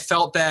where I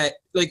felt that,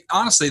 like,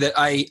 honestly, that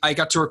I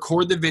got to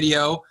record the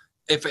video.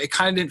 If it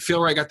kind of didn't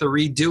feel right, I got to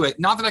redo it.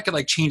 Not that I could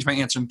like change my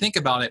answer and think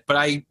about it, but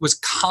I was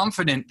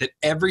confident that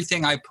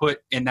everything I put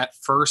in that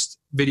first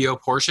video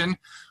portion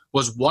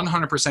was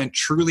 100%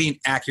 truly and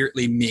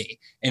accurately me.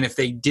 And if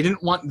they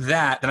didn't want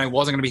that, then I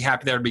wasn't going to be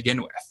happy there to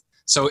begin with.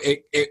 So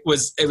it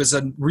was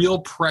a real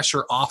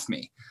pressure off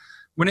me.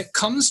 When it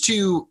comes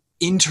to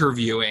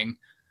interviewing,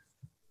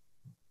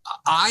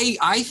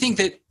 I think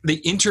that the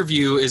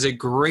interview is a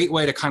great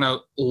way to kind of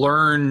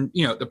learn,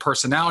 the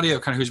personality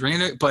of kind of who's bringing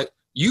it, but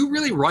you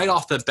really right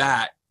off the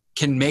bat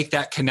can make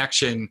that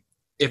connection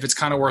if it's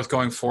kind of worth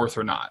going forth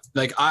or not.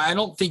 Like, I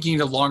don't think you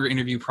need a longer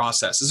interview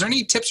process. Is there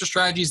any tips or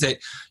strategies that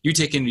you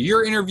take into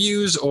your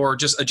interviews, or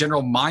just a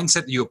general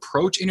mindset that you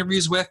approach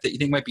interviews with that you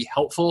think might be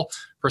helpful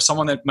for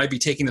someone that might be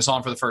taking this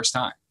on for the first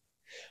time?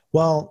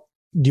 Well,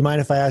 do you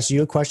mind if I ask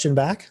you a question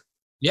back?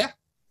 Yeah.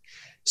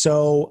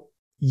 So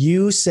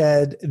you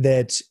said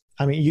that,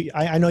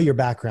 I know your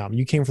background.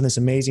 You came from this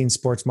amazing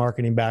sports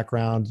marketing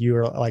background. You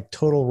were like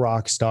total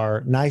rock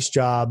star. Nice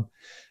Job.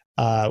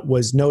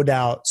 Was no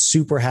doubt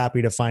super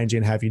happy to find you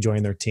and have you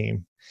join their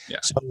team. Yeah.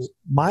 So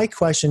my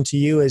question to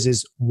you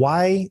is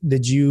why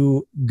did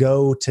you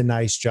go to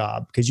Nice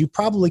Job? Because you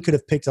probably could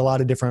have picked a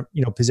lot of different,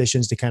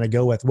 positions to kind of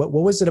go with. What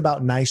was it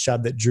about Nice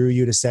Job that drew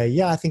you to say,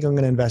 yeah, I think I'm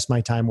going to invest my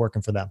time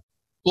working for them?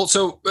 Well,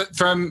 so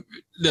from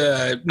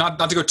the, not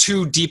to go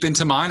too deep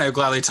into mine, I would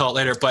gladly tell it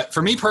later, but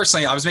for me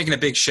personally, I was making a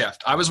big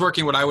shift. I was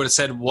working what I would have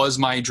said was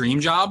my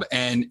dream job,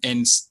 and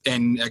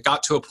I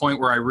got to a point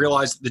where I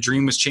realized that the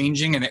dream was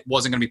changing and it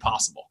wasn't going to be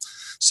possible.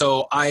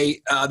 So there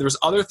was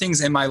other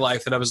things in my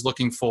life that I was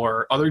looking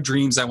for, other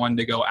dreams I wanted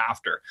to go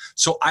after.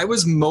 So I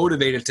was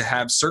motivated to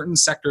have certain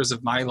sectors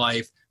of my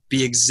life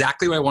be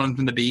exactly what I wanted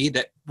them to be,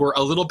 that were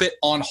a little bit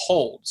on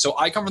hold. So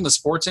I come from the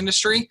sports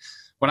industry.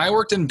 When I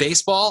worked in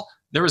baseball,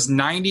 there was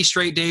 90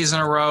 straight days in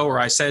a row where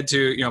I said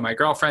to, my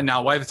girlfriend,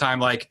 now wife at the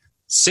time, like,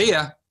 see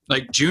ya.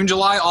 Like June,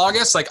 July,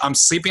 August, like I'm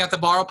sleeping at the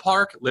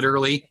ballpark,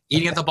 literally,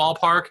 eating at the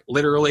ballpark,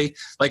 literally,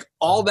 like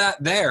all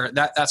that there,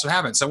 that's what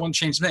happened. So I wouldn't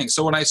change things.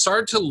 So when I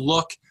started to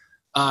look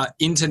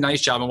into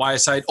Nice Job, and why I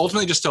decided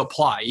ultimately just to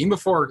apply, even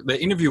before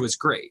the interview was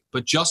great,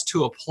 but just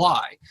to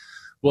apply,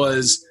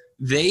 was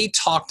they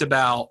talked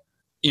about,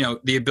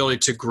 the ability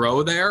to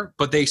grow there,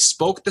 but they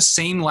spoke the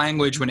same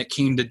language when it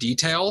came to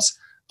details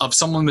of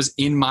someone was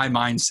in my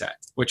mindset,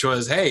 which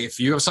was, hey,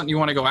 if you have something you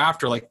want to go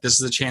after, like this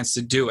is a chance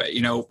to do it.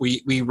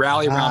 We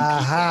rally around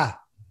people.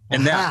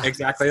 And that,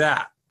 exactly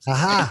that.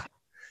 Aha.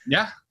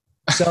 Yeah.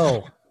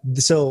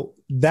 So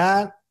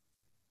that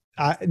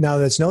now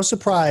that's no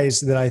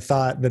surprise that I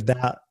thought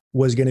that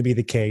was going to be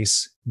the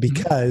case,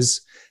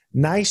 because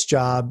Nice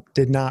Job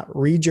did not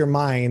read your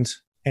mind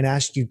and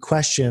ask you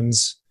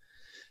questions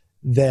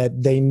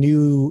that they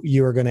knew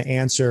you were going to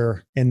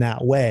answer in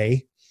that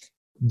way.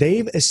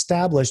 They've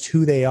established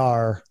who they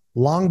are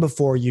long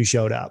before you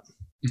showed up,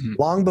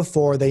 long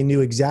before they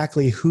knew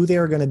exactly who they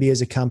were going to be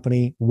as a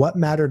company, what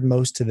mattered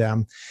most to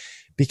them.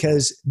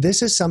 Because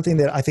this is something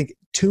that I think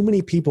too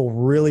many people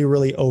really,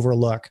 really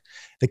overlook.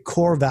 The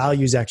core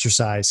values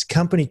exercise,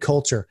 company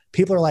culture.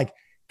 People are like,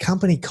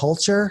 company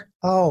culture?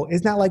 Oh,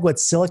 isn't that like what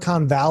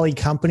Silicon Valley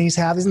companies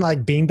have? Isn't it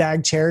like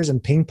beanbag chairs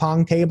and ping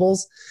pong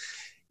tables?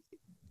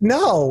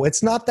 No,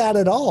 it's not that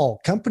at all.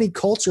 Company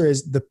culture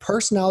is the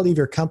personality of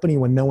your company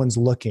when no one's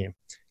looking.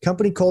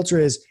 Company culture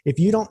is if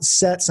you don't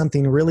set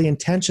something really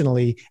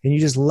intentionally and you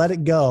just let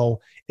it go,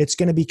 it's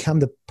going to become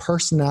the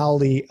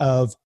personality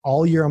of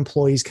all your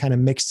employees kind of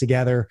mixed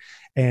together,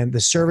 and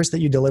the service that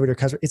you deliver to your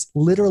customer. It's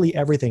literally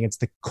everything. It's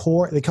the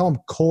core. They call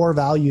them core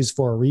values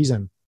for a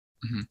reason.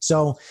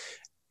 So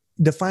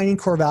defining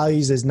core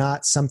values is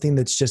not something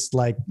that's just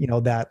like,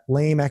 that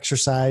lame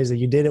exercise that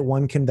you did at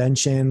one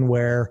convention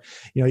where,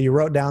 you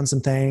wrote down some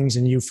things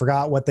and you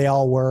forgot what they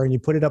all were and you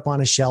put it up on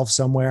a shelf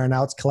somewhere and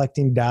now it's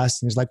collecting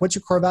dust. And it's like, what's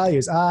your core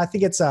values? I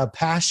think it's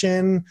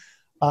passion.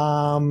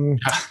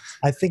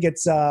 I think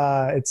it's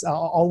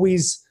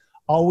always,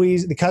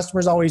 the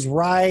customer's always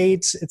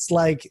right. It's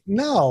like,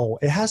 no,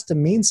 it has to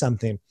mean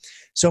something.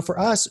 So for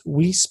us,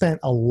 we spent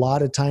a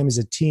lot of time as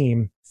a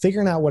team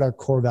figuring out what our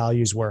core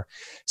values were.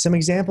 Some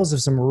examples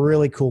of some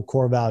really cool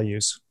core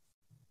values.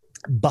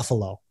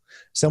 Buffalo.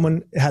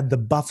 Someone had the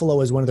buffalo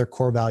as one of their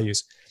core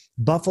values.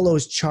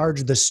 Buffaloes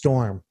charge the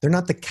storm. They're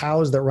not the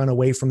cows that run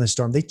away from the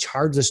storm. They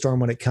charge the storm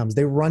when it comes.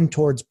 They run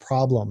towards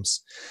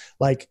problems.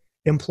 Like,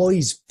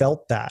 employees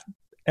felt that.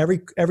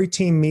 Every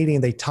team meeting,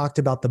 they talked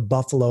about the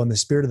buffalo and the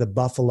spirit of the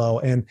buffalo.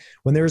 And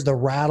when there was the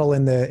rattle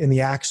in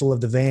the axle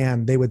of the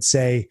van, they would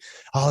say,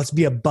 "Oh, let's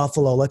be a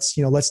buffalo. Let's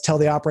tell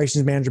the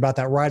operations manager about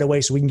that right away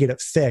so we can get it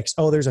fixed.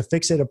 Oh, there's a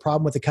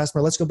problem with the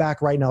customer. Let's go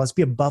back right now. Let's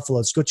be a buffalo.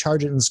 Let's go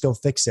charge it and let's go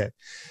fix it."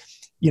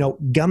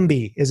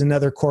 Gumby is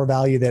another core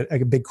value that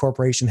a big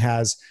corporation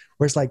has,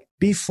 where it's like,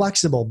 be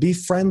flexible, be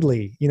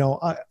friendly,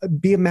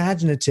 be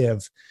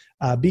imaginative,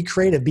 be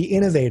creative, be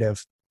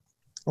innovative.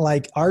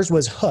 Like, ours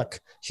was HOOK: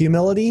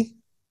 humility,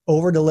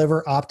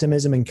 over-deliver,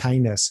 optimism, and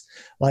kindness.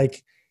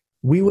 Like,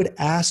 we would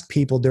ask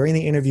people during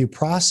the interview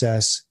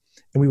process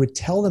and we would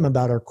tell them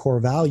about our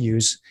core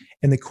values,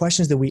 and the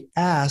questions that we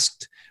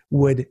asked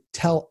would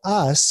tell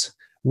us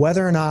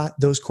whether or not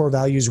those core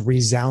values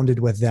resounded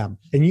with them.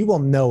 And you will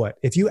know it.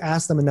 If you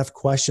ask them enough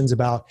questions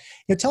about,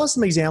 tell us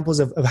some examples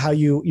of how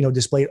you,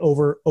 displayed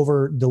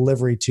over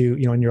delivery to,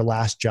 in your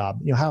last job.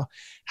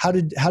 How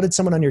did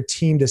someone on your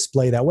team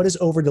display that? What does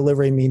over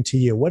delivery mean to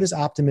you? What does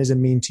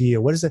optimism mean to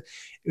you?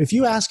 If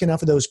you ask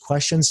enough of those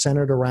questions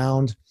centered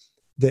around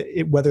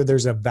whether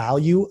there's a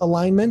value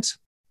alignment,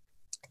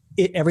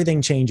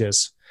 everything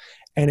changes.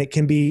 And it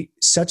can be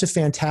such a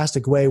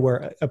fantastic way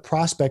where a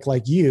prospect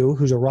like you,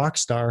 who's a rock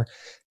star,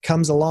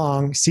 comes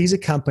along, sees a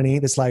company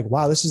that's like,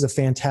 wow, this is a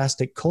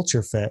fantastic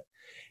culture fit.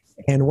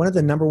 And one of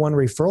the number one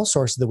referral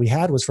sources that we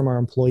had was from our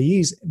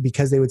employees,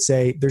 because they would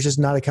say, there's just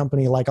not a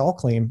company like All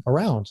Clean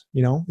around.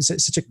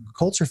 It's such a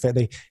culture fit.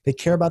 They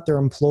care about their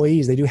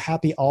employees. They do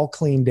Happy All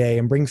Clean Day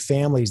and bring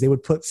families. They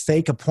would put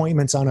fake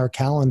appointments on our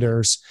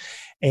calendars.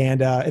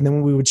 And then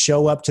when we would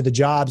show up to the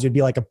jobs, it'd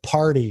be like a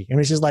party. And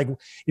it's just like,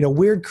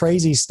 weird,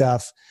 crazy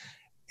stuff.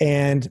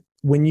 And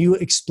when you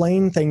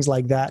explain things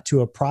like that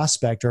to a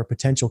prospect or a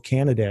potential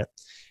candidate,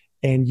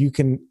 and you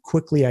can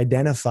quickly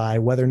identify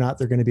whether or not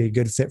they're going to be a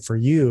good fit for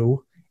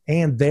you,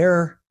 and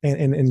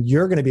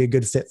you're going to be a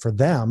good fit for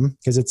them,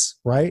 because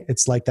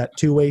it's like that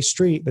two-way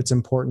street that's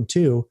important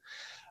too,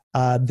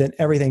 then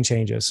everything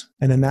changes.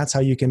 And then that's how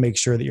you can make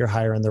sure that you're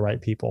hiring the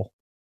right people.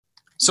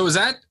 So is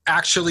that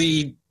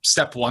actually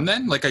step one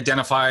then? Like,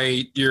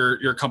 identify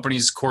your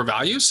company's core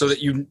values so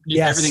that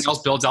yes. Everything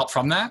else builds out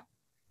from that?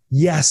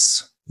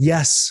 Yes.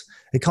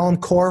 They call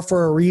them core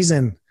for a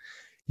reason.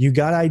 You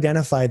got to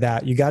identify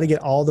that. You got to get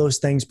all those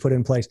things put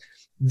in place.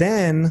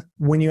 Then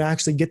when you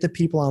actually get the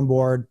people on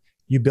board,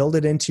 you build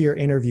it into your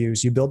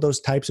interviews. You build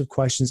those types of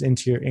questions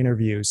into your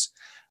interviews.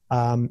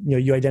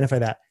 You identify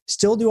that.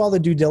 Still do all the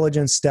due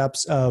diligence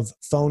steps of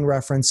phone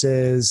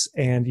references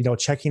and,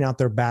 checking out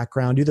their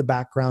background, do the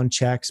background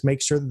checks,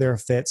 make sure that they're a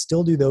fit,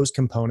 still do those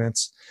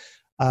components.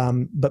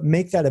 But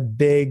make that a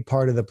big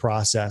part of the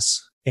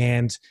process,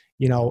 and,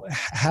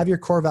 have your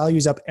core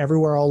values up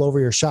everywhere, all over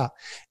your shop.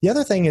 The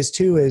other thing is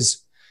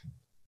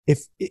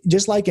if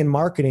just like in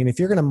marketing, if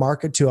you're going to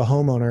market to a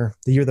homeowner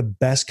that you're the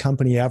best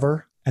company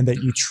ever, and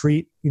that you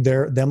treat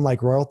them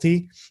like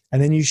royalty,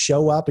 and then you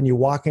show up and you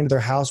walk into their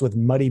house with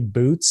muddy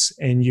boots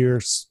and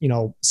you're,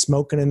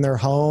 smoking in their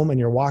home and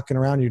you're walking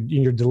around,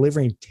 you're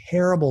delivering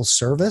terrible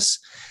service.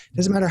 It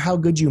doesn't matter how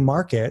good you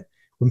market.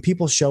 When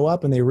people show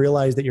up and they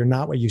realize that you're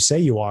not what you say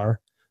you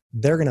are,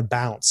 they're going to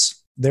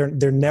bounce.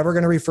 They're never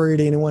going to refer you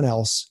to anyone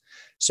else.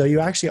 So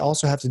you actually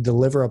also have to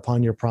deliver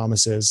upon your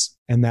promises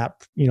and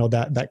that,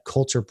 that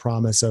culture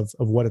promise of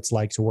what it's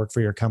like to work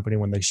for your company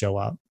when they show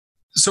up.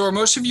 So are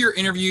most of your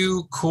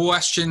interview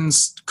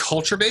questions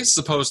culture based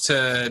as opposed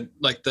to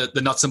like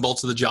the nuts and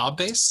bolts of the job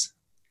based?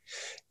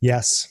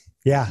 Yes.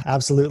 Yeah,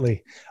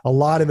 absolutely. A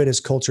lot of it is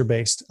culture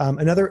based.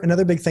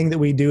 Another big thing that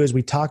we do is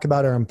we talk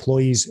about our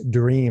employees'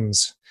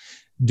 dreams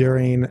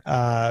during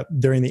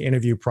the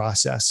interview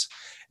process.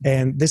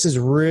 And this is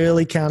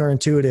really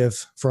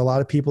counterintuitive for a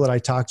lot of people that I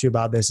talk to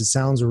about this. It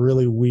sounds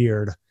really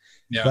weird,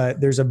 but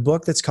there's a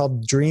book that's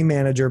called Dream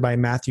Manager by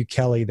Matthew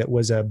Kelly that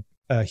was a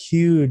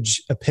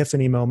huge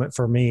epiphany moment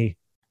for me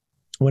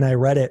when I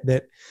read it,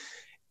 that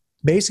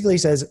basically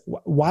says,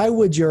 why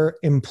would your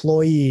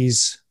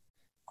employees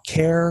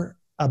care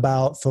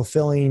about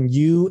fulfilling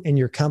you and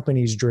your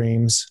company's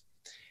dreams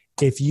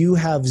if you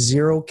have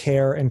zero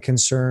care and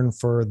concern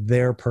for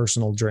their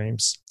personal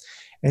dreams?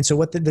 And so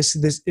what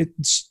it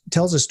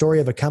tells a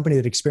story of a company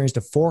that experienced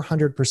a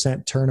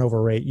 400%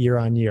 turnover rate year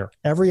on year.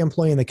 Every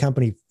employee in the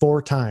company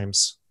 4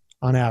 times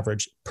on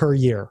average per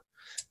year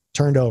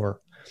turned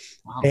over.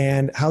 Wow.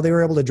 And how they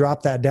were able to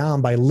drop that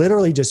down by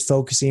literally just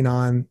focusing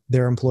on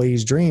their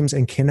employees' dreams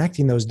and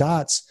connecting those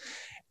dots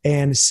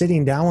and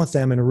sitting down with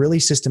them and really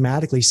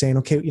systematically saying,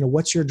 okay,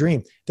 what's your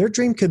dream? Their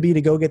dream could be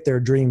to go get their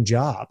dream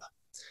job.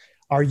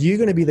 Are you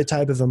going to be the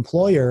type of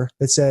employer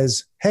that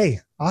says, hey,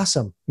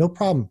 awesome, no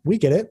problem, we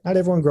get it. Not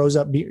everyone grows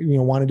up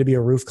wanting to be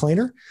a roof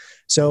cleaner.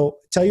 So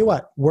tell you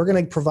what, we're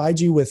going to provide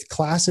you with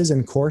classes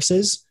and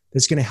courses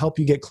that's going to help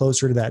you get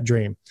closer to that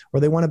dream. Or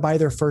they want to buy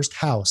their first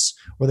house,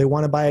 or they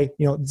want to buy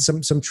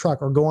some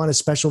truck, or go on a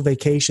special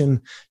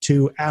vacation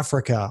to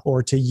Africa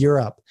or to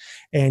Europe.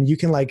 And you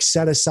can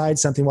set aside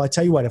something. Well, I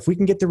tell you what, if we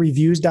can get the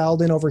reviews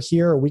dialed in over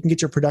here, or we can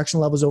get your production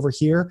levels over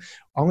here,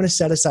 I'm going to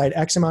set aside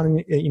X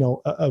amount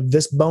of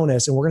this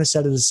bonus, and we're going to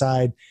set it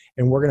aside,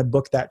 and we're going to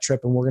book that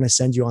trip, and we're going to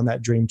send you on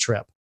that dream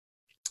trip.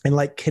 And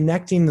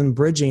connecting and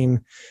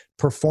bridging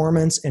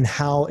performance and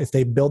how, if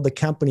they build the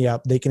company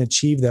up, they can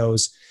achieve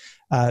those.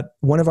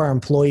 One of our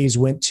employees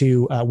went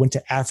to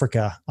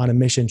Africa on a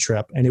mission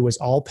trip, and it was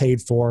all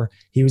paid for.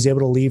 He was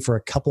able to leave for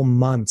a couple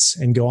months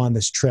and go on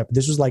this trip.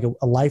 This was like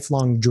a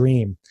lifelong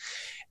dream.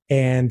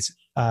 And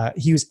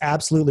he was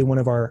absolutely one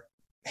of our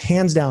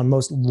hands down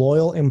most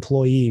loyal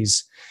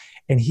employees.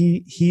 And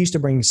he used to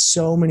bring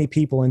so many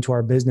people into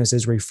our business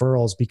as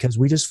referrals because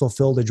we just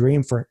fulfilled a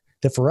dream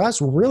that for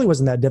us really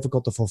wasn't that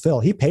difficult to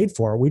fulfill. He paid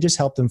for it. We just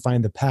helped him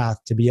find the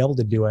path to be able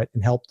to do it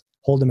and helped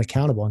hold him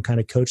accountable and kind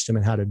of coached him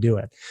in how to do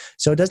it.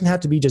 So it doesn't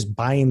have to be just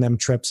buying them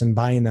trips and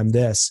buying them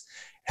this.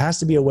 It has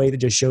to be a way that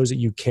just shows that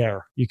you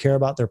care. You care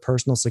about their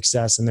personal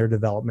success and their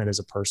development as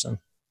a person.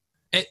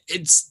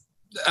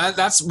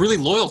 That's really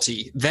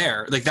loyalty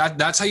there.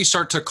 That's how you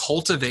start to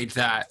cultivate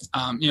that.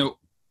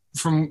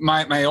 From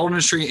my old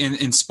industry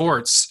in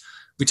sports,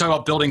 we talk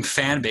about building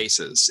fan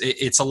bases.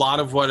 It's a lot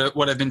of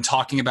what I've been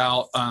talking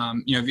about.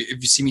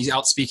 If you see me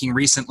out speaking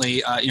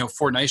recently,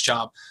 for Nice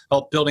Job,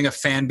 about building a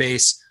fan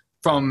base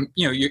from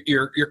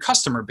your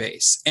customer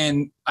base.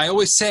 And I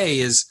always say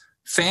is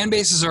fan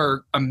bases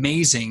are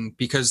amazing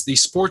because the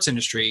sports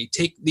industry,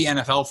 take the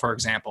NFL for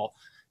example,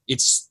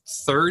 it's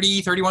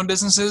 31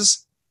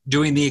 businesses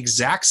doing the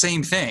exact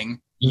same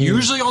thing,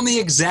 usually on the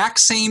exact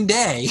same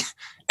day,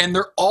 and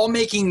they're all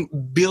making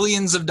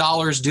billions of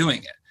dollars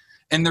doing it.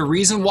 And the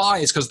reason why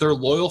is because their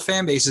loyal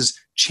fan bases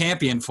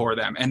champion for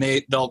them, and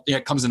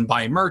it comes in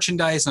buying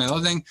merchandise and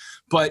another thing.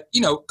 But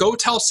go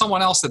tell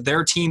someone else that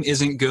their team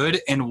isn't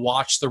good and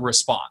watch the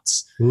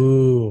response.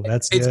 Ooh,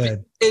 that's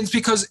good.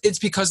 It's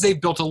because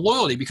they've built a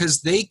loyalty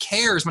because they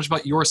care as much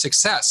about your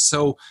success.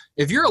 So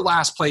if you're a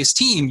last place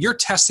team, you're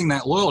testing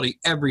that loyalty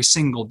every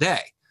single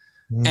day.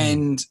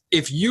 And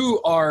if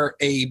you are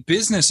a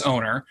business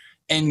owner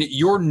and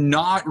you're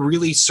not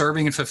really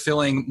serving and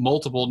fulfilling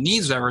multiple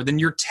needs, whatever, then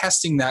you're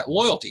testing that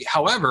loyalty.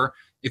 However,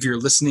 if you're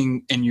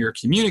listening and you're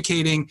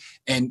communicating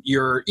and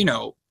you're,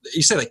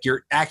 you said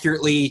you're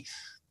accurately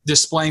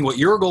displaying what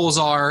your goals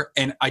are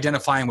and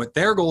identifying what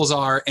their goals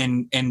are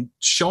and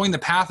showing the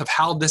path of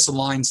how this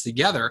aligns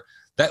together,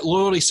 that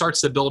loyalty starts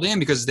to build in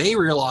because they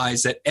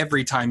realize that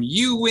every time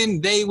you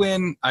win, they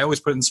win. I always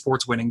put it in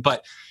sports winning,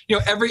 but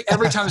every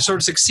time they sort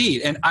of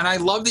succeed. And I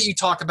love that you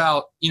talk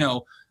about,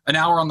 an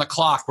hour on the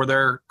clock where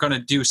they're going to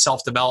do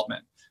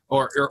self-development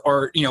or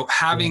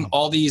having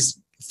all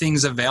these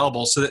things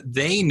available so that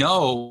they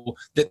know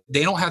that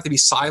they don't have to be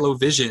silo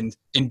visioned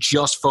and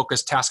just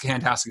focus task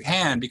at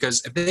hand,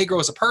 because if they grow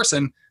as a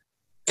person,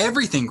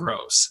 everything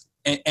grows.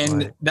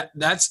 And right.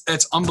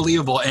 that's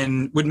unbelievable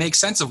and would make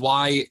sense of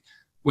why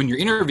when you're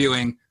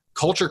interviewing,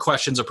 culture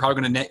questions are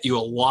probably going to net you a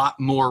lot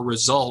more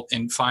result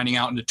in finding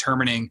out and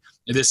determining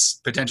if this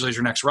potentially is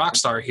your next rock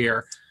star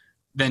here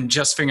than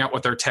just figuring out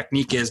what their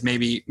technique is,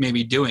 maybe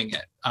doing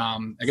it. I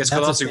guess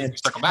that's a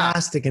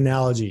fantastic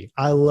analogy.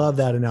 I love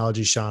that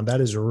analogy, Sean. That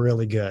is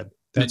really good.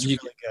 That's really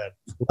good.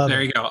 Love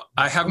there it. You go.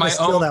 I have my own.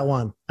 Steal that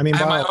one. I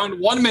have my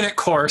own 1-minute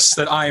course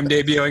that I am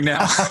debuting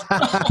now.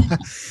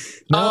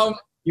 No,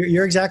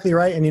 you're exactly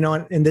right. And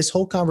in this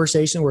whole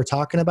conversation we're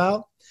talking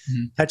about,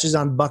 touches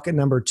on bucket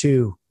number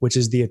 2, which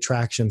is the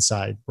attraction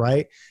side,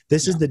 right?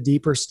 This is the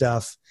deeper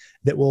stuff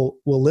that will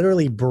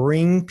literally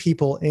bring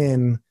people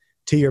in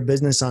to your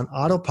business on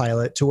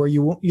autopilot to where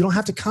you don't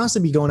have to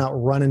constantly be going out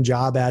running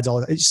job ads.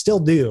 Always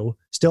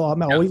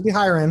be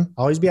hiring,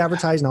 always be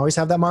advertising, always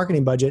have that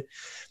marketing budget,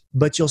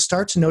 but you'll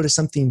start to notice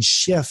something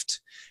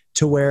shift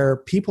to where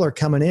people are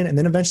coming in, and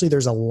then eventually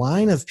there's a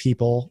line of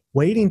people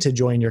waiting to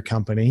join your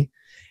company,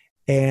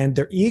 and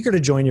they're eager to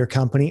join your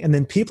company. And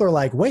then people are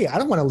like, wait, I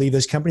don't want to leave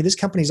this company. This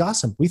company's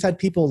awesome. We've had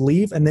people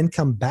leave and then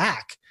come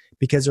back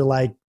because they're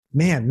like,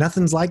 man,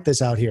 nothing's like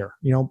this out here.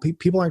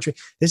 People aren't,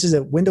 this is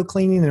a window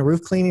cleaning and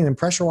roof cleaning and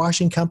pressure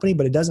washing company,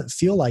 but it doesn't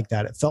feel like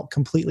that. It felt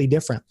completely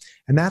different.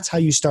 And that's how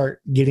you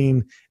start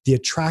getting the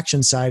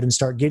attraction side and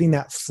start getting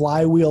that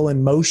flywheel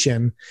in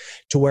motion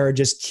to where it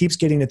just keeps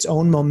getting its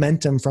own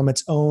momentum from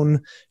its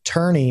own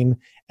turning.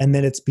 And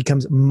then it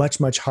becomes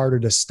much, much harder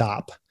to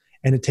stop.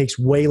 And it takes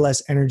way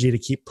less energy to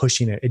keep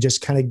pushing it. It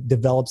just kind of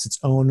develops its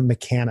own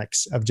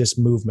mechanics of just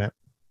movement.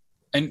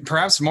 And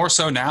perhaps more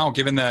so now,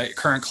 given the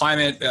current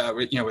climate,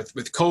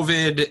 with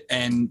COVID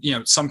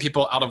and, some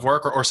people out of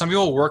work or some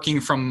people working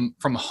from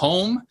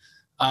home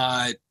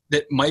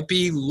that might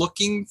be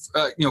looking,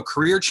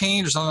 career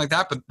change or something like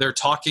that, but they're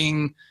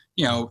talking,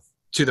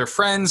 to their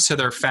friends, to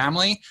their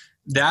family.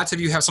 That's if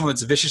you have someone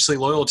that's viciously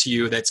loyal to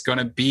you, that's going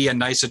to be a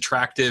nice,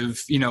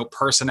 attractive,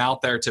 person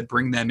out there to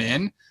bring them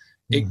in.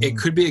 It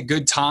could be a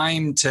good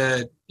time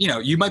to,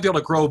 you might be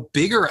able to grow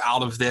bigger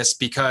out of this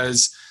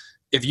because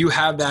if you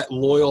have that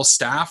loyal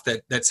staff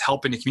that's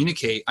helping to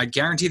communicate, I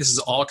guarantee this is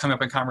all coming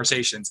up in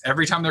conversations.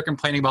 Every time they're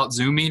complaining about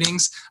Zoom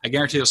meetings, I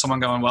guarantee there's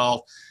someone going,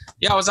 well,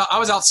 yeah, I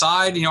was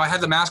outside, I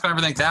had the mask on,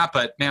 everything like that,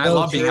 but man, I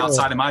love being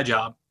outside in my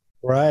job.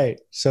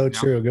 Right. So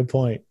true. Good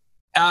point.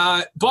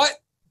 But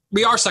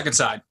we are stuck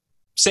inside,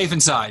 safe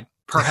inside,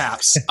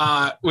 perhaps,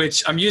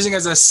 which I'm using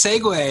as a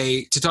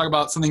segue to talk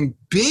about something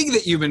big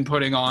that you've been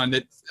putting on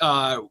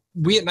that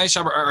we at Nice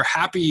Job are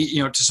happy,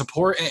 to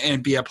support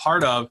and be a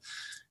part of.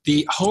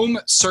 The Home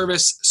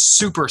Service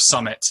Super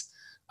Summit.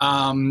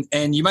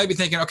 And you might be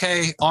thinking,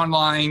 okay,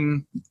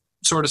 online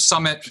sort of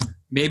summit,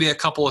 maybe a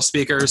couple of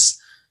speakers.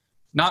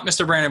 Not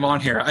Mr. Brandon Vaughn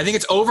here. I think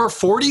it's over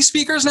 40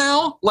 speakers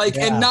now,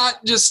 and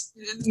not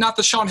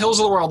the Sean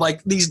Hills of the world,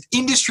 like these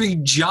industry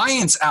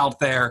giants out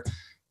there.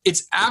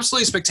 It's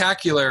absolutely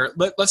spectacular.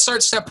 Let's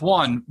start step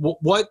 1.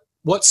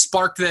 What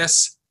sparked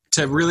this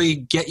to really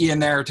get you in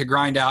there to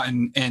grind out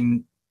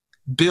and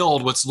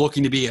build what's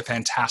looking to be a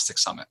fantastic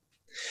summit?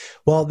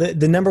 Well,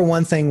 the number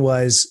one thing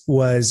was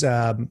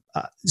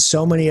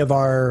so many of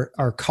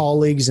our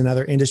colleagues and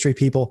other industry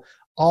people,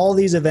 all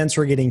these events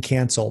were getting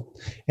canceled.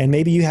 And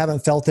maybe you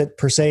haven't felt it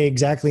per se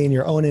exactly in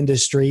your own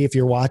industry if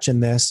you're watching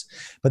this,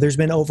 but there's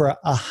been over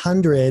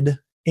 100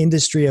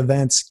 industry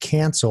events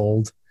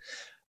canceled,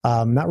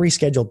 not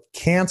rescheduled,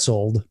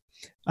 canceled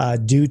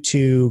due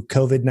to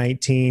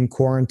COVID-19,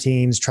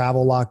 quarantines,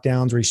 travel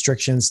lockdowns,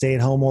 restrictions,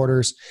 stay-at-home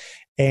orders.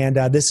 And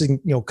this is,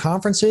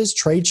 conferences,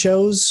 trade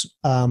shows,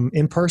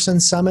 in-person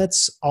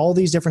summits, all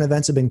these different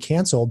events have been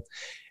canceled.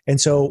 And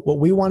so what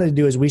we wanted to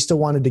do is we still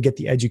wanted to get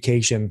the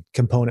education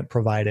component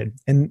provided.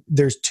 And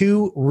there's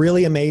 2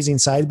 really amazing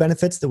side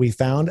benefits that we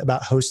found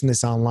about hosting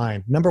this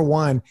online. Number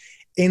 1,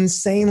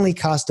 insanely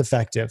cost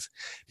effective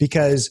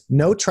because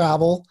no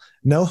travel,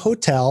 no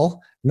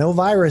hotel, no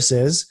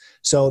viruses.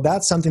 So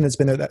that's something that's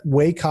been that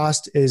way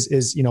cost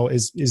is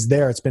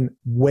there. It's been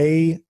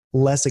way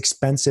less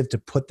expensive to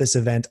put this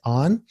event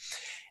on.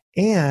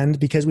 And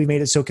because we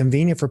made it so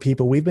convenient for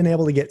people, we've been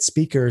able to get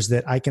speakers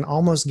that I can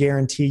almost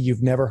guarantee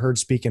you've never heard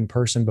speak in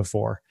person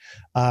before.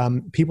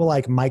 People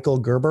like Michael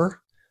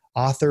Gerber,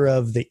 author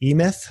of The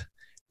E-Myth,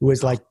 who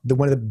is like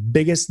one of the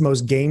biggest,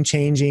 most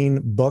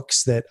game-changing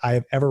books that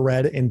I've ever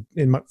read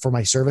for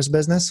my service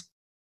business.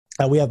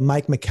 We have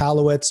Mike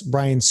Michalowicz,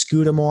 Brian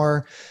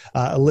Scudamore,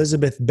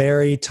 Elizabeth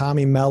Berry,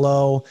 Tommy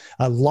Mello,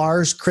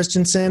 Lars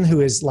Christensen,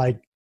 who is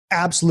like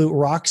absolute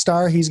rock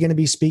star. He's going to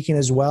be speaking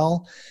as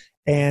well.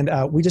 And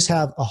we just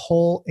have a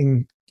whole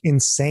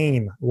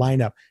insane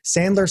lineup.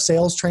 Sandler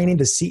Sales Training,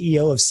 the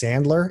CEO of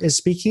Sandler is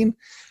speaking.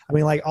 I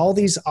mean, like all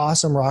these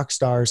awesome rock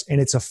stars, and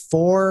it's a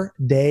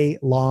 4-day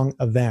long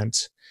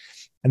event.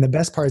 And the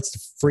best part, it's a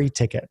free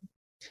ticket.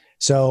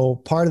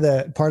 So part of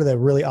the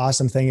really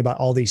awesome thing about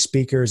all these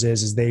speakers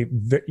is they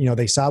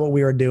saw what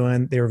we were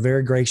doing. They were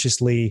very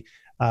graciously,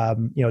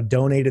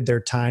 donated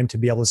their time to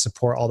be able to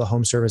support all the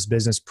home service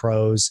business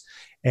pros.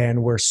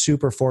 And we're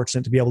super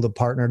fortunate to be able to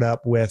partner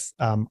up with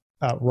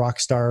rock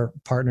star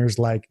partners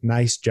like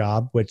Nice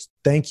Job, which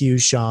thank you,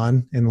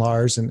 Sean and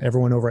Lars and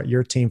everyone over at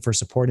your team for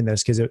supporting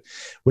this, because it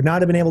would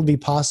not have been able to be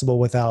possible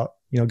without,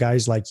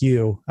 guys like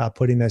you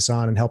putting this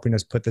on and helping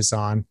us put this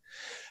on.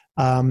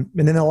 And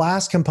then the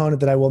last component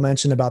that I will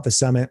mention about the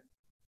summit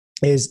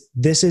is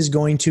this is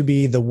going to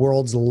be the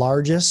world's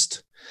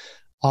largest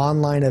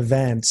online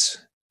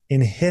event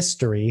in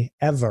history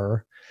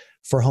ever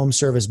for home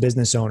service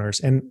business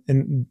owners.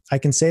 And I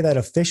can say that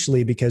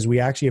officially because we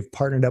actually have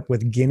partnered up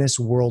with Guinness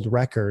World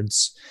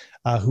Records,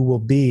 who will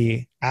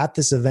be at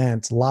this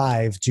event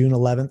live June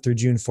 11th through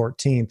June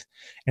 14th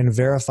and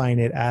verifying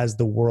it as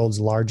the world's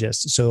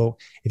largest. So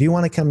if you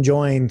want to come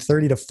join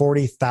 30 to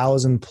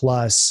 40,000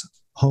 plus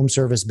home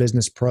service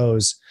business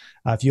pros,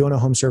 if you own a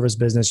home service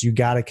business, you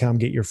got to come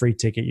get your free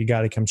ticket. You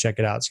got to come check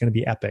it out. It's going to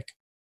be epic.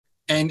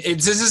 And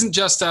this isn't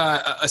just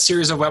a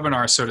series of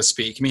webinars, so to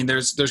speak. I mean,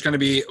 there's going to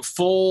be a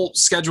full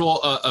schedule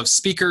of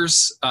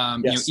speakers,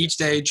 Yes. Each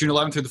day, June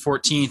 11th through the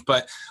 14th.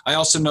 But I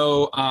also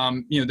know,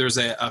 there's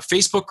a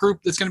Facebook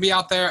group that's going to be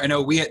out there. I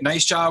know we at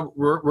Nice Job,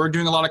 we're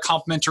doing a lot of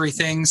complimentary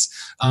things,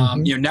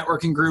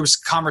 networking groups,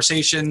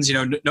 conversations,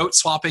 note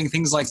swapping,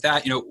 things like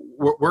that.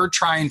 We're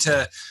trying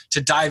to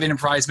dive in and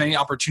provide as many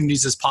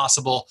opportunities as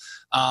possible.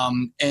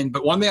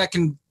 But one thing I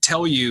can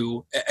tell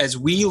you, as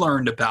we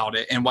learned about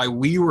it and why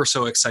we were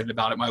so excited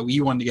about it, why we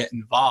wanted to get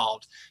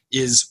involved,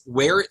 is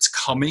where it's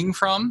coming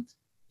from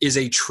is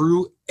a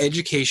true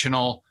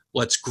educational,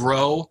 let's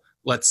grow,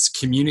 let's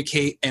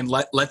communicate, and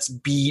let's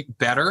be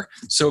better.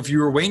 So if you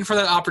were waiting for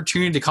that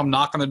opportunity to come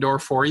knock on the door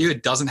for you,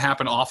 it doesn't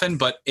happen often,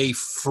 but a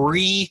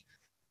free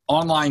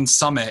online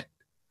summit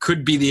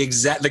could be the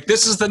exact,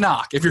 this is the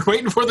knock. If you're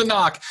waiting for the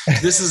knock,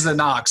 this is the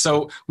knock.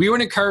 So we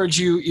would encourage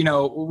you,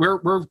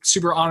 we're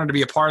super honored to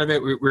be a part of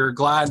it. We're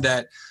glad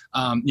that,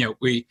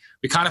 we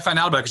kind of found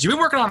out about it because you've been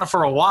working on it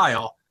for a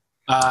while.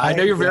 I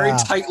know you're very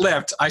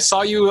tight-lipped. I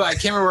saw you, I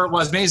can't remember where it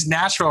was, maybe it's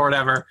Nashville or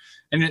whatever.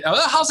 And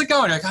how's it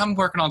going? Like, I'm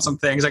working on some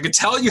things. I could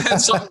tell you had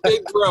something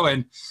big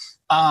growing.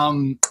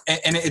 And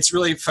it's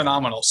really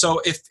phenomenal. So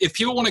if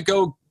people want to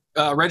go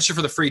register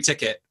for the free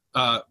ticket,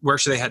 where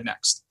should they head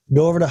next?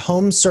 Go over to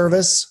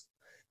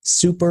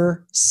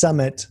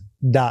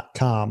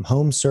homeservicesupersummit.com.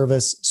 Home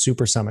Service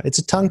Super Summit. It's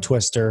a tongue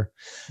twister,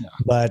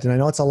 and I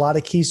know it's a lot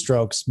of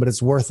keystrokes, but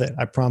it's worth it.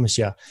 I promise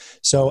you.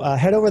 So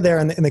head over there.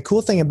 And the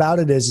cool thing about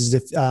it is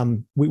if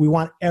we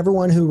want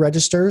everyone who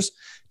registers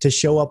to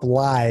show up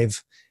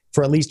live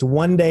for at least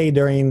one day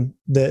during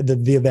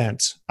the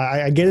event.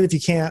 I get it if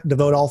you can't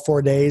devote all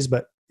 4 days,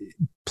 but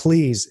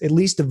please at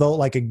least devote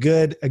like a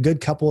good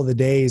couple of the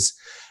days.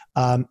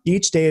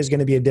 Each day is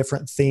going to be a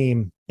different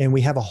theme, and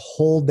we have a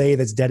whole day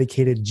that's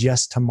dedicated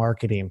just to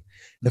marketing.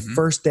 The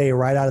first day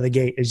right out of the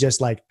gate is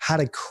just like how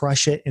to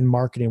crush it in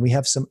marketing. We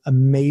have some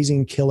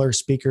amazing killer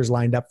speakers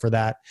lined up for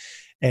that.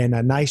 And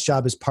a Nice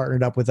Job has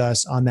partnered up with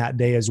us on that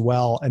day as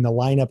well. And the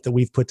lineup that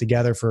we've put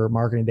together for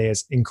Marketing Day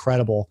is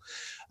incredible.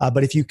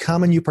 But if you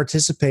come and you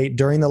participate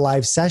during the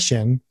live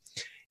session,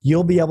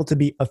 you'll be able to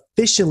be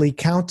officially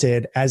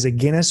counted as a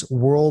Guinness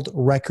World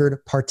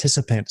Record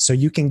participant. So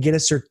you can get a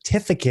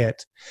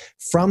certificate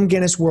from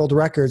Guinness World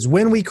Records.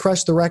 When we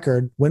crush the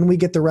record, when we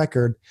get the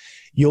record,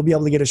 you'll be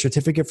able to get a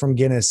certificate from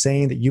Guinness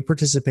saying that you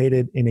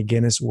participated in a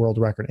Guinness World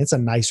Record. It's a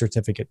nice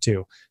certificate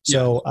too.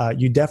 So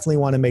you definitely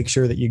want to make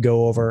sure that you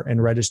go over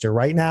and register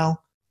right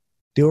now.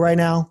 Do it right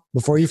now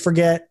before you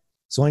forget.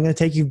 It's only going to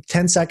take you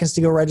 10 seconds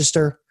to go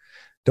register.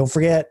 Don't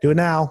forget, do it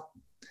now.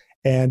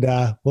 And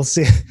we'll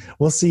see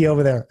you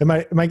over there.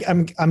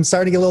 I'm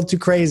starting to get a little too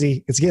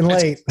crazy. It's getting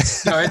late.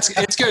 No,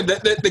 it's good.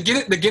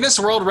 The Guinness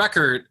World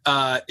Record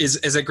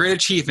is a great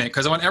achievement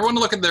because I want everyone to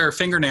look at their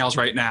fingernails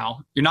right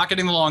now. You're not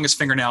getting the longest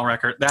fingernail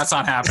record. That's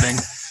not happening.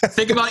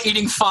 Think about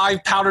eating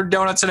 5 powdered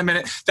donuts in a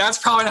minute. That's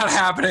probably not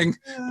happening,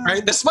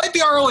 right? This might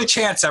be our only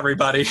chance,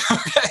 everybody.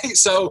 Okay,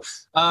 so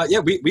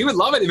we would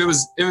love it if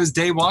it was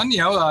day one.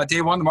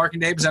 Day one, the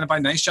Marketing Day presented by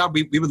Nice Job.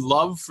 We would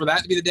love for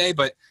that to be the day,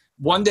 but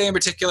one day in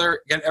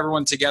particular, get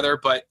everyone together.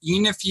 But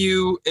even if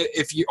you're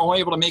only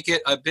able to make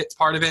it a bit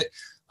part of it,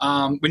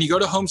 when you go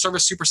to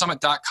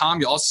homeservicesupersummit.com,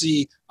 you'll also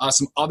see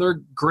some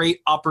other great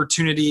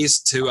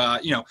opportunities to,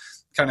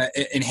 kind of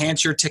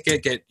enhance your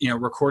ticket, get,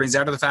 recordings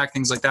after the fact,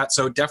 things like that.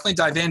 So definitely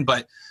dive in.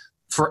 But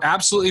for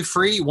absolutely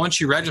free, once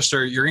you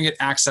register, you're going to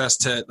get access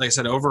to, like I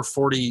said, over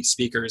 40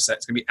 speakers.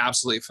 That's going to be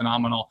absolutely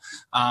phenomenal.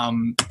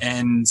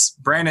 And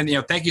Brandon,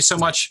 thank you so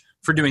much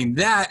for doing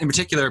that in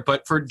particular,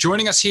 but for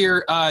joining us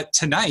here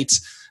tonight.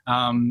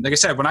 Like I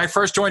said, when I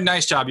first joined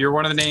Nice Job, you were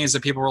one of the names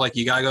that people were like,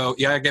 you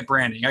gotta get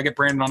Brandon. You gotta get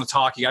Brandon on the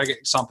talk. You gotta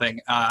get something.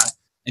 And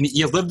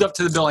you lived up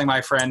to the billing,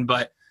 my friend.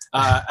 But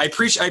I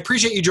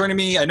appreciate you joining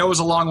me. I know it was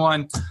a long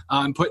one,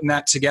 putting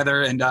that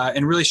together and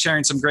really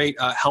sharing some great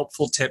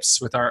helpful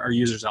tips with our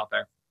users out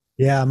there.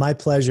 Yeah, my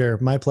pleasure.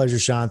 My pleasure,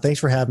 Sean. Thanks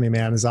for having me,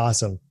 man. It's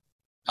awesome.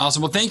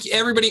 Awesome. Well, thank you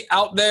everybody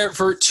out there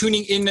for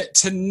tuning in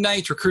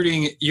tonight,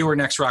 recruiting your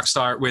next rock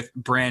star with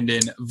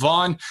Brandon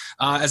Vaughn.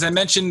 As I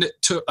mentioned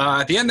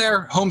at the end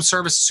there,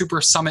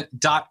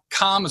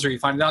 homeservicesupersummit.com is where you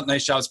find it out.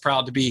 Nice Job is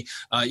proud to be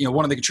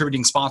one of the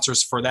contributing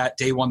sponsors for that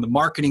day one, the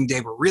Marketing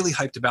Day. We're really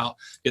hyped about.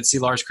 Get to see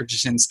Lars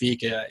Christensen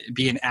speak,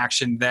 be in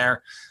action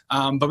there.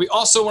 But we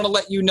also want to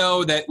let you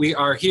know that we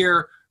are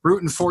here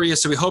rooting for you.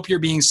 So we hope you're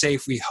being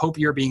safe. We hope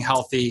you're being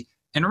healthy.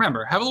 And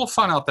remember, have a little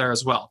fun out there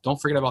as well. Don't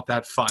forget about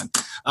that fun.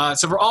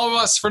 So for all of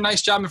us, for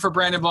Nice Job and for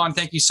Brandon Vaughn,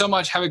 thank you so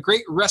much. Have a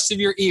great rest of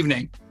your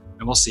evening,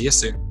 and we'll see you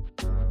soon.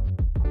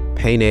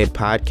 Paint Ed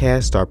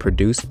podcasts are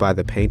produced by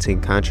the Painting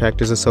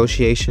Contractors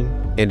Association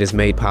and is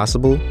made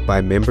possible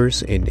by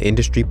members and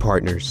industry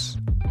partners.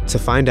 To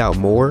find out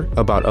more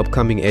about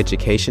upcoming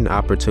education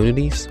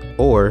opportunities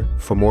or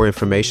for more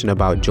information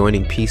about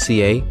joining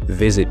PCA,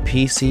 visit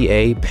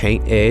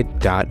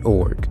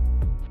pcapainted.org.